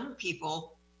in young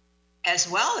people as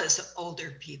well as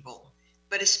older people,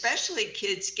 but especially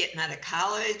kids getting out of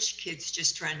college, kids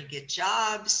just trying to get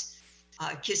jobs,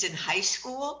 kids in high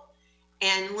school.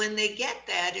 And when they get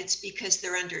that, it's because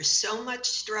they're under so much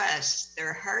stress,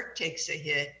 their heart takes a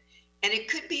hit, and it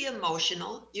could be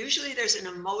emotional. Usually there's an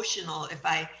emotional, if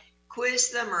I quiz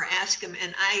them or ask them,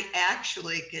 and I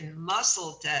actually can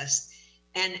muscle test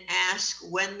and ask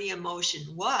when the emotion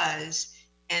was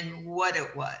and what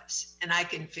it was. And I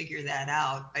can figure that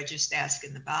out by just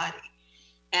asking the body.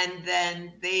 And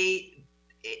then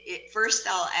first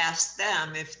I'll ask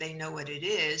them if they know what it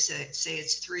is. Say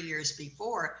it's 3 years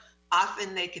before,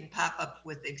 often they can pop up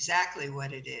with exactly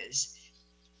what it is.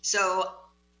 So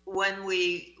when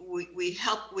we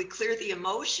clear the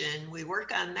emotion, we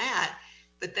work on that,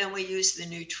 but then we use the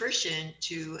nutrition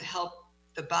to help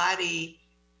the body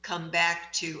come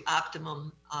back to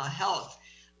optimum health.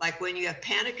 Like when you have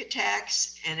panic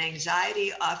attacks and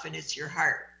anxiety, often it's your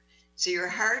heart. So your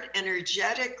heart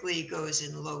energetically goes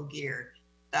in low gear.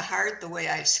 The heart, the way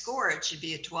I score it, should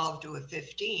be a 12 to a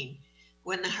 15.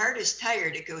 When the heart is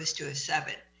tired, it goes to a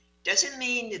 7. Doesn't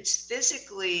mean it's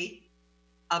physically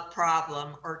a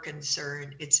problem or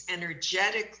concern. It's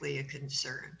energetically a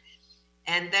concern.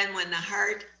 And then when the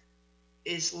heart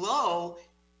is low,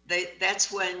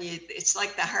 that's when it's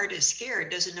like the heart is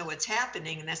scared, doesn't know what's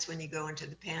happening, and that's when you go into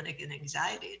the panic and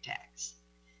anxiety attacks.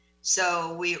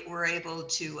 So we were able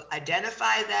to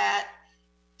identify that,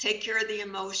 take care of the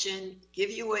emotion,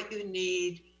 give you what you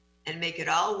need, and make it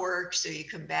all work so you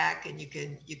come back and you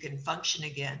can function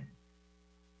again.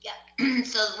 Yeah.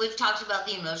 So we've talked about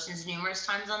the emotions numerous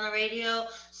times on the radio.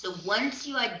 So once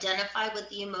you identify what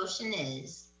the emotion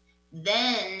is,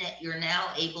 then you're now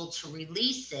able to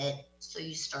release it so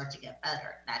you start to get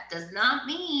better. That does not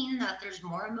mean that there's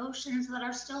more emotions that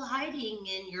are still hiding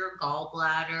in your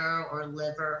gallbladder or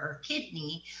liver or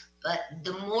kidney, but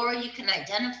the more you can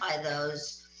identify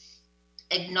those,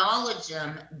 acknowledge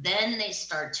them, then they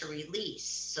start to release.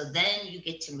 So then you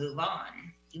get to move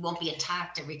on. You won't be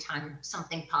attacked every time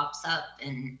something pops up,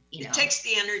 and it takes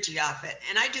the energy off it.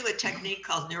 And I do a technique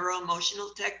called neuro-emotional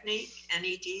technique,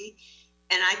 NET,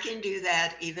 and I can do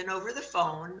that even over the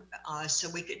phone, so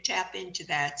we could tap into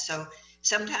that. So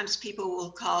sometimes people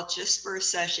will call just for a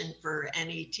session for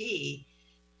NET,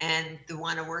 and they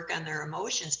want to work on their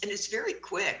emotions, and it's very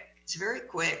quick. It's very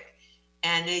quick,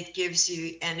 and it gives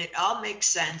you, and it all makes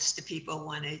sense to people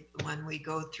when we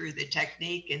go through the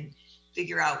technique and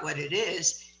figure out what it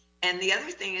is. And the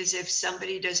other thing is, if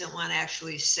somebody doesn't want to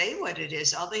actually say what it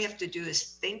is, all they have to do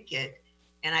is think it,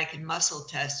 and I can muscle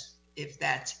test if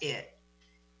that's it.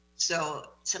 So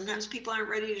sometimes people aren't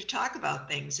ready to talk about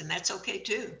things, and that's okay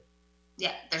too.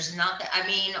 Yeah, there's not, I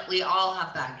mean, we all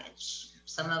have baggage.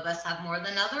 Some of us have more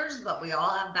than others, but we all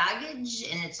have baggage,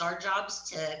 and it's our jobs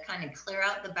to kind of clear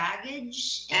out the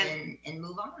baggage and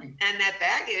move on. And that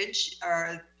baggage,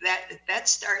 that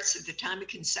starts at the time of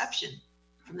conception.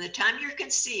 From the time you're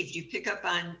conceived, you pick up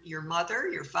on your mother,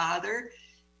 your father,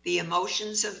 the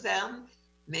emotions of them.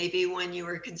 Maybe when you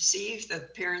were conceived, the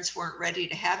parents weren't ready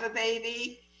to have a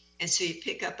baby, and so you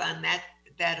pick up on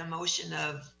that emotion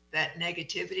of that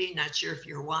negativity, not sure if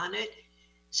you want it.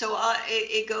 So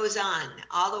it goes on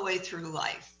all the way through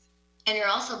life. And you're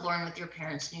also born with your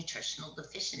parents' nutritional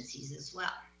deficiencies as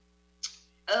well.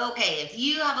 Okay, if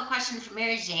you have a question for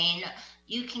Mary Jane,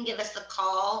 you can give us a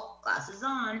call, glasses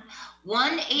on,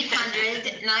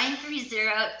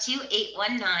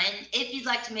 1-800-930-2819. If you'd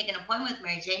like to make an appointment with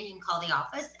Mary Jane, you can call the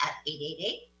office at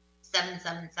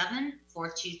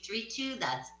 888-777-4232.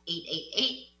 That's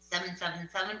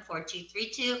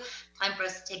 888-777-4232. Time for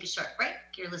us to take a short break.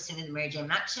 You're listening to the Mary Jane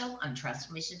Mack Show on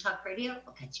Transformation Talk Radio.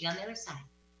 We'll catch you on the other side.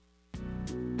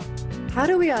 How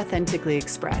do we authentically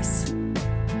express?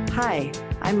 Hi,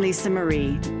 I'm Lisa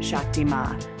Marie Shakti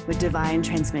Ma with Divine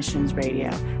Transmissions Radio,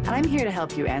 and I'm here to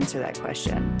help you answer that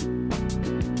question.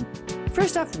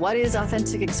 First off, what is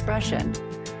authentic expression?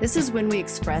 This is when we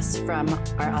express from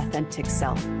our authentic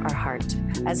self, our heart,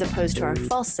 as opposed to our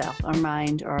false self, our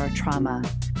mind, or our trauma.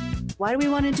 Why do we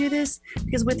want to do this?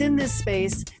 Because within this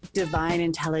space, divine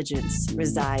intelligence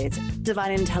resides.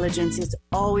 Divine intelligence is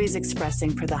always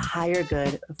expressing for the higher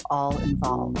good of all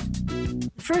involved.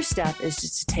 The first step is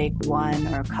just to take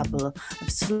one or a couple of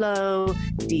slow,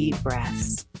 deep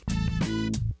breaths.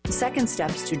 The second step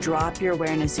is to drop your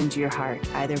awareness into your heart,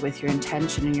 either with your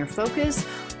intention and your focus,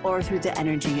 or through the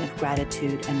energy of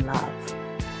gratitude and love.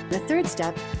 The third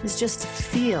step is just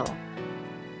feel.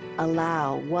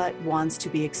 Allow what wants to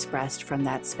be expressed from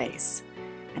that space,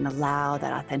 and allow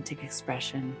that authentic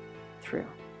expression through.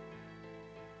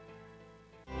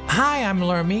 Hi, I'm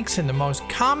Laura Meeks, and the most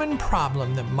common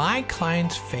problem that my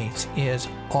clients face is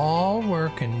all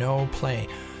work and no play.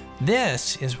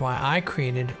 This is why I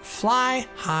created Fly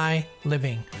High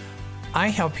Living. I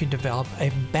help you develop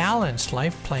a balanced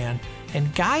life plan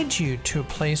and guide you to a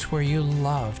place where you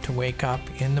love to wake up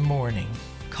in the morning.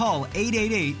 Call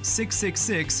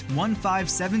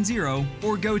 888-666-1570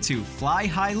 or go to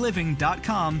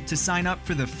flyhighliving.com to sign up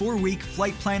for the 4-week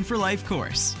Flight Plan for Life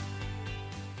course.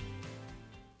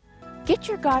 Get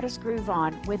your Goddess Groove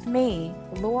On with me,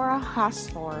 Laura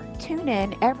Hosford. Tune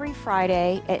in every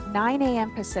Friday at 9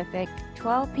 a.m. Pacific,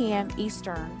 12 p.m.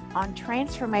 Eastern on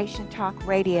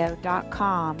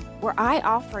TransformationTalkRadio.com, where I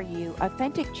offer you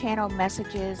authentic channel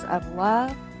messages of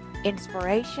love,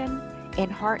 inspiration,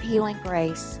 and heart-healing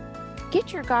grace.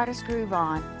 Get your Goddess Groove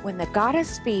On. When the Goddess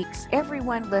speaks,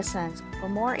 everyone listens. For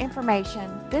more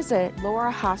information, visit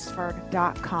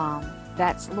LauraHosford.com.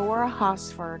 That's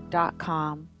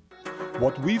LauraHosford.com.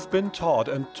 What we've been taught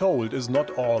and told is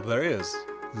not all there is.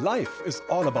 Life is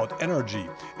all about energy,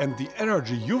 and the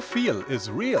energy you feel is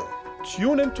real.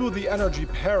 Tune into the Energy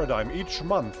Paradigm each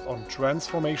month on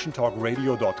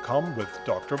TransformationTalkRadio.com with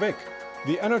Dr. Vic.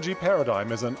 The Energy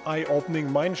Paradigm is an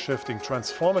eye-opening, mind-shifting,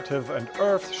 transformative, and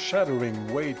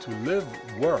earth-shattering way to live,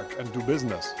 work, and do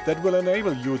business that will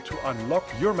enable you to unlock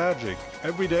your magic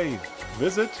every day.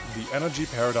 Visit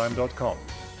theenergyparadigm.com.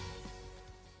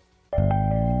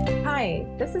 Hi,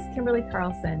 this is Kimberly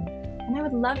Carlson, and I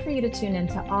would love for you to tune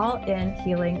into All In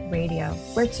Healing Radio,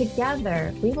 where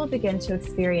together we will begin to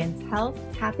experience health,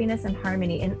 happiness, and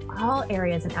harmony in all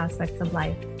areas and aspects of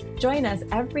life. Join us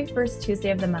every first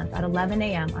Tuesday of the month at 11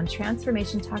 a.m. on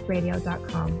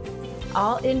TransformationTalkRadio.com.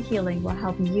 All In Healing will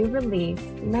help you release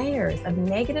layers of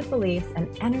negative beliefs and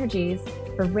energies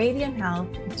for radiant health,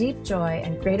 deep joy,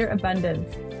 and greater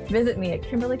abundance. Visit me at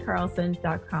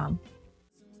KimberlyCarlson.com.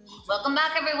 Welcome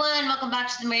back, everyone. Welcome back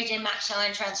to the Mary Jane Mack Show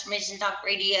on Transformation Talk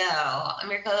Radio.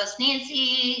 I'm your co-host,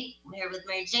 Nancy. I'm here with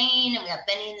Mary Jane, and we have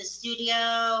Benny in the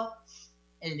studio.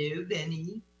 Hello,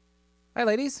 Benny. Hi,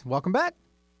 ladies. Welcome back.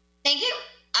 Thank you.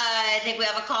 I think we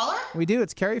have a caller. We do.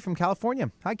 It's Carrie from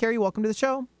California. Hi, Carrie. Welcome to the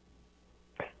show.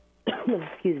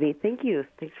 Excuse me. Thank you.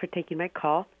 Thanks for taking my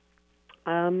call.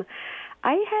 I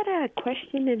had a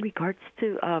question in regards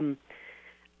to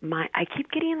I keep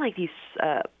getting like these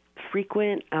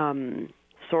frequent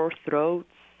sore throats,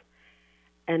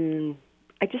 and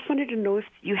I just wanted to know if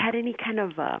you had any kind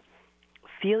of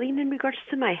feeling in regards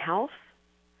to my health,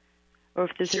 or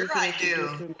if there's anything I should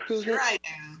do to improve it. I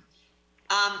do.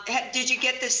 Did you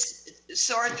get this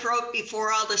sore throat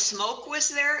before all the smoke was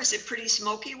there? Is it pretty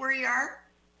smoky where you are?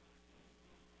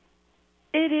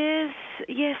 It is.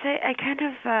 Yes, I kind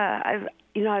of.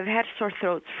 I've had sore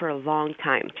throats for a long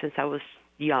time, since I was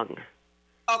young.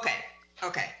 Okay.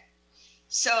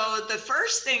 So the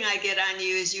first thing I get on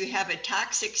you is you have a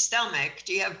toxic stomach.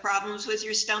 Do you have problems with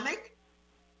your stomach?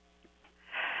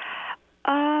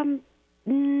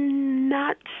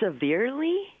 Not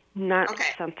severely. Not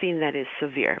something that is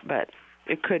severe, but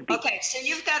it could be. Okay, so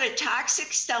you've got a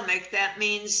toxic stomach. That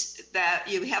means that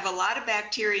you have a lot of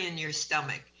bacteria in your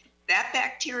stomach. That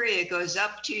bacteria goes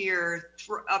up to your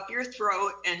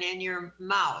throat and in your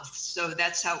mouth. So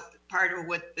that's how part of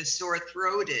what the sore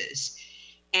throat is.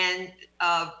 And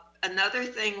another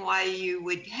thing why you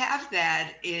would have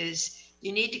that is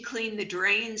you need to clean the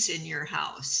drains in your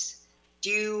house.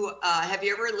 Have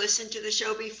you ever listened to the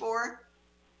show before?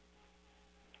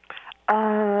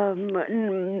 Well,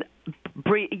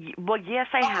 yes,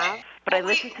 I have, but I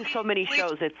listen to so many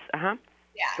shows. It's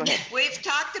Yeah, we've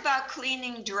talked about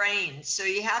cleaning drains. So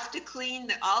you have to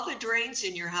clean all the drains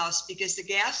in your house because the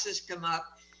gases come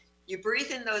up. You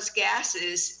breathe in those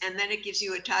gases, and then it gives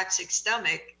you a toxic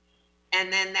stomach,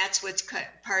 and then that's what's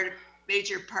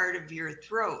major part of your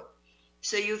throat.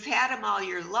 So you've had them all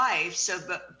your life.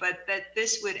 But that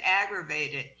this would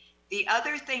aggravate it. The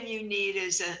other thing you need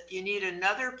is you need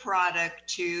another product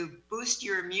to boost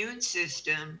your immune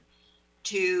system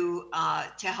to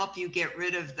help you get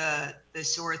rid of the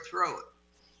sore throat.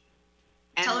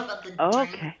 And tell her about the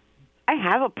okay. I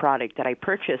have a product that I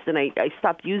purchased and I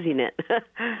stopped using it.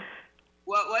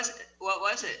 What was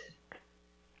it?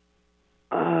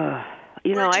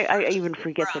 I even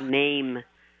forget the name.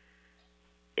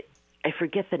 I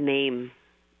forget the name.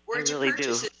 Where'd you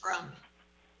purchase it from?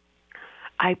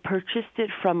 I purchased it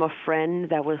from a friend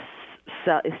that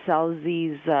sells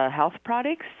these health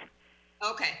products.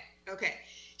 Okay.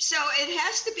 So it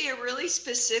has to be a really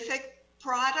specific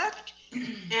product.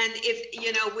 And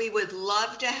we would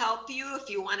love to help you if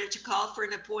you wanted to call for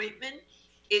an appointment.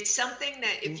 It's something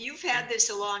that if you've had this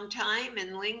a long time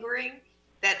and lingering,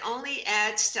 that only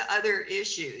adds to other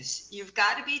issues. You've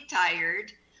got to be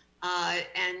tired,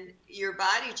 and your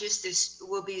body just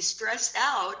will be stressed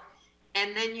out.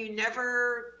 And then you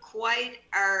never quite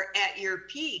are at your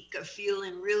peak of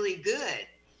feeling really good.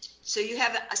 So you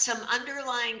have some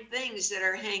underlying things that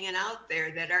are hanging out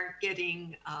there that aren't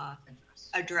getting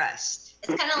addressed.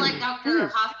 It's kind of like Dr.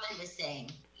 Hoffman was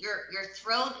saying. Your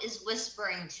throat is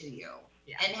whispering to you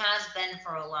and has been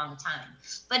for a long time.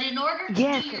 But in order to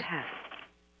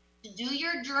do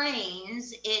your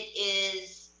drains, it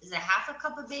is it half a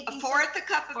cup of baking soda? A fourth a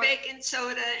cup of baking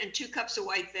soda and 2 cups of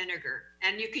white vinegar.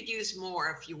 And you could use more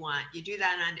if you want. You do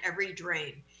that on every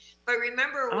drain. But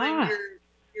remember, when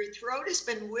your throat has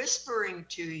been whispering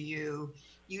to you,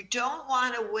 you don't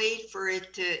want to wait for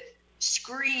it to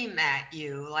scream at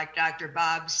you, like Dr.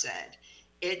 Bob said.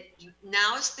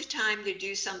 Now's the time to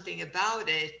do something about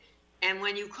it. And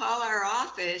when you call our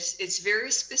office, it's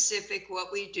very specific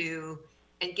what we do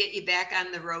and get you back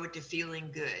on the road to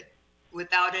feeling good,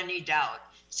 without any doubt.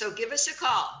 So give us a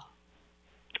call.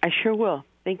 I sure will.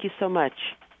 Thank you so much.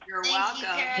 You're Thank welcome. You,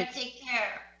 Kara. Take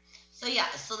care.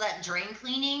 So that drain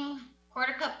cleaning,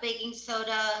 1/4 cup baking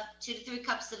soda, 2 to 3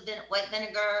 cups of white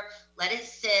vinegar, let it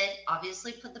sit.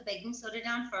 Obviously put the baking soda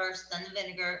down first, then the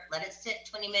vinegar, let it sit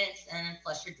 20 minutes, and then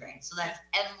flush your drain. So that's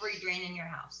every drain in your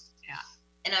house. Yeah.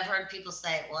 And I've heard people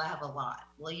say, well, I have a lot.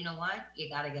 Well, you know what? You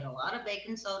got to get a lot of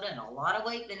baking soda and a lot of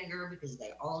white vinegar because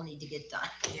they all need to get done.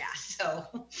 Yeah. So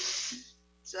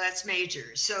that's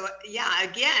major. So yeah,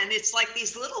 again, it's like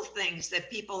these little things that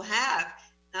people have.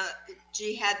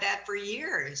 G had that for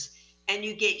years, and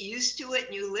you get used to it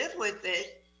and you live with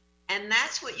it. And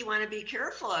that's what you want to be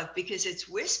careful of, because it's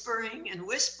whispering and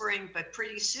whispering, but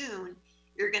pretty soon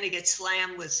you're going to get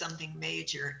slammed with something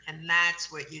major. And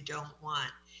that's what you don't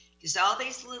want. Because all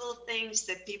these little things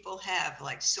that people have,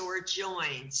 like sore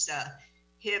joints,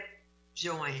 hip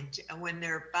joint, and when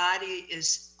their body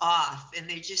is off and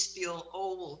they just feel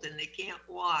old and they can't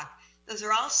walk, those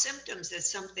are all symptoms that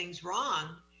something's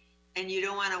wrong. And you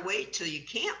don't want to wait till you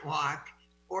can't walk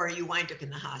or you wind up in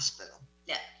the hospital.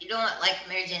 Yeah, you don't want, like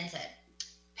Mary Jane said,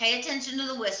 pay attention to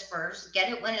the whispers.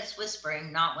 Get it when it's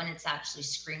whispering, not when it's actually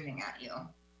screaming at you.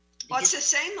 Well, it's the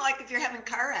same like if you're having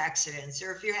car accidents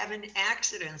or if you're having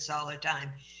accidents all the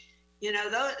time. You know,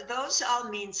 those all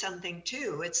mean something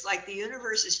too. It's like the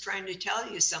universe is trying to tell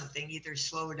you something. Either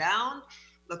slow down,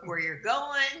 look where you're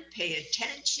going, pay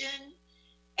attention.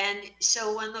 And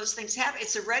so when those things happen,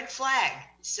 it's a red flag.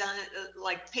 So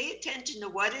like pay attention to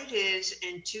what it is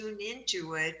and tune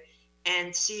into it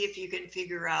and see if you can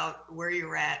figure out where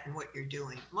you're at and what you're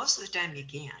doing. Most of the time you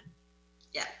can.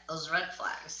 Yeah, those red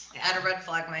flags. I had a red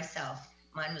flag myself.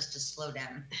 Mine was to slow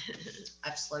down.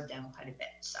 I've slowed down quite a bit,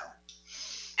 so.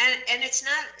 And it's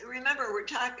not, remember,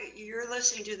 you're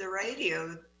listening to the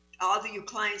radio, all of you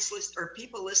clients or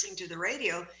people listening to the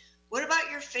radio. What about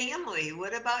your family?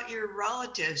 What about your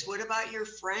relatives? What about your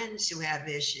friends who have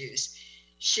issues?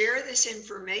 Share this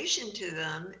information to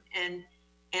them, and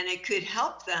it could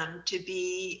help them to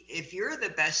be, if you're the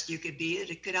best you could be,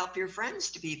 it could help your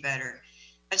friends to be better.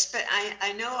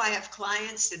 I know I have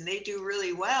clients and they do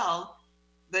really well,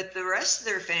 but the rest of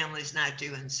their family's not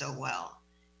doing so well.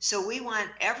 So we want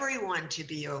everyone to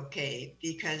be okay,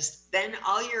 because then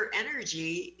all your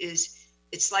energy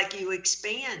it's like you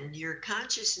expand, your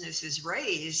consciousness is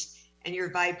raised and your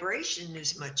vibration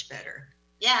is much better.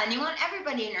 Yeah, and you want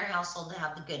everybody in your household to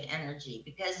have the good energy,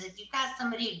 because if you've got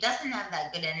somebody who doesn't have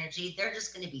that good energy, they're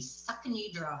just going to be sucking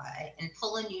you dry and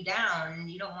pulling you down, and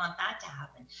you don't want that to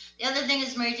happen. The other thing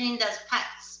is Mary Jane does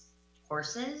pets.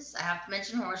 Horses, I have to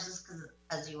mention horses because,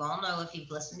 as you all know, if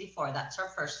you've listened before, that's our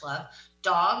first love.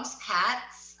 Dogs,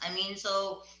 cats,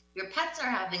 so your pets are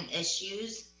having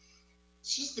issues.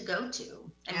 She's the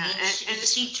go-to.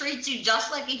 She treats you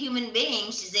just like a human being.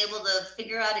 She's able to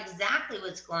figure out exactly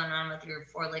what's going on with your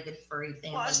four-legged furry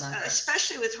thing. Well,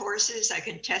 especially with horses, I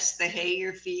can test the hay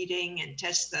you're feeding and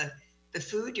test the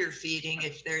food you're feeding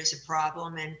if there's a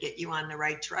problem and get you on the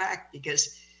right track,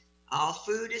 because all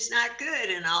food is not good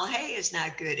and all hay is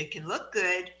not good. It can look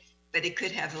good, but it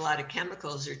could have a lot of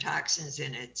chemicals or toxins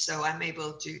in it. So I'm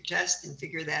able to test and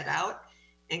figure that out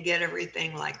and get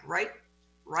everything like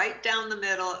right down the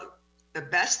middle, the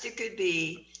best it could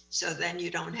be, so then you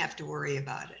don't have to worry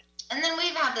about it. And then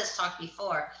we've had this talk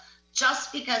before.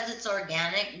 Just because it's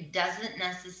organic doesn't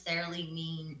necessarily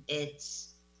mean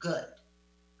it's good,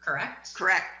 correct?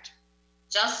 Correct.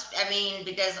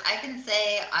 Because I can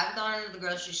say I've gone into the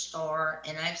grocery store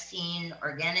and I've seen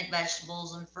organic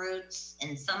vegetables and fruits,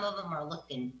 and some of them are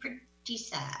looking pretty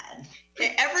sad.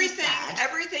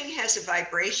 Everything has a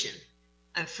vibration,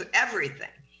 everything.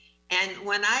 And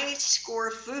when I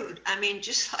score food,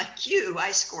 just like you,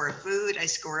 I score food, I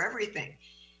score everything.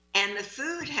 And the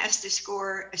food has to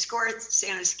score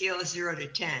on a scale of 0 to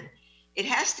 10. It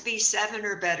has to be 7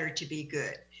 or better to be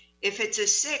good. If it's a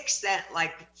 6, that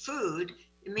like food,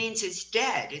 it means it's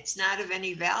dead. It's not of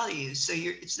any value. So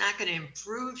it's not going to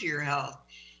improve your health.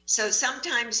 So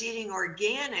sometimes eating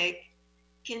organic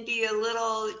can be a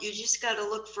little, you just got to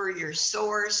look for your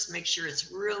source, make sure it's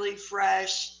really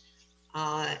fresh.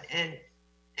 And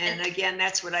again,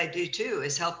 that's what I do too,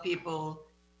 is help people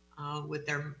with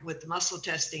the muscle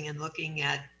testing and looking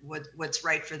at what's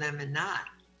right for them and not.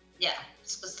 Yeah,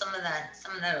 so some of that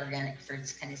organic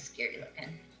fruit's kind of scary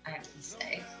looking, I have to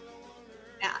say.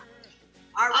 Yeah.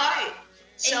 All right.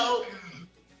 So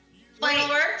final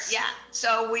words? Yeah.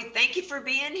 So we thank you for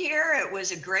being here. It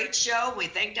was a great show. We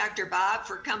thank Dr. Bob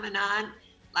for coming on.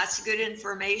 Lots of good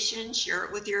information. Share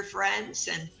it with your friends,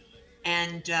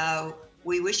 and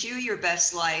we wish you your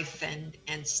best life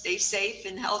and stay safe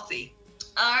and healthy.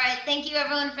 All right. Thank you,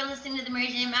 everyone, for listening to the Mary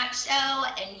Jane Mack Show.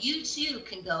 And you, too,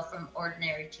 can go from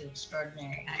ordinary to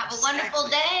extraordinary. Have a wonderful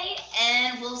day,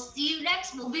 and we'll see you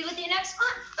next. We'll be with you next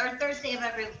month, or Thursday of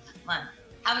every month.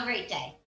 Have a great day.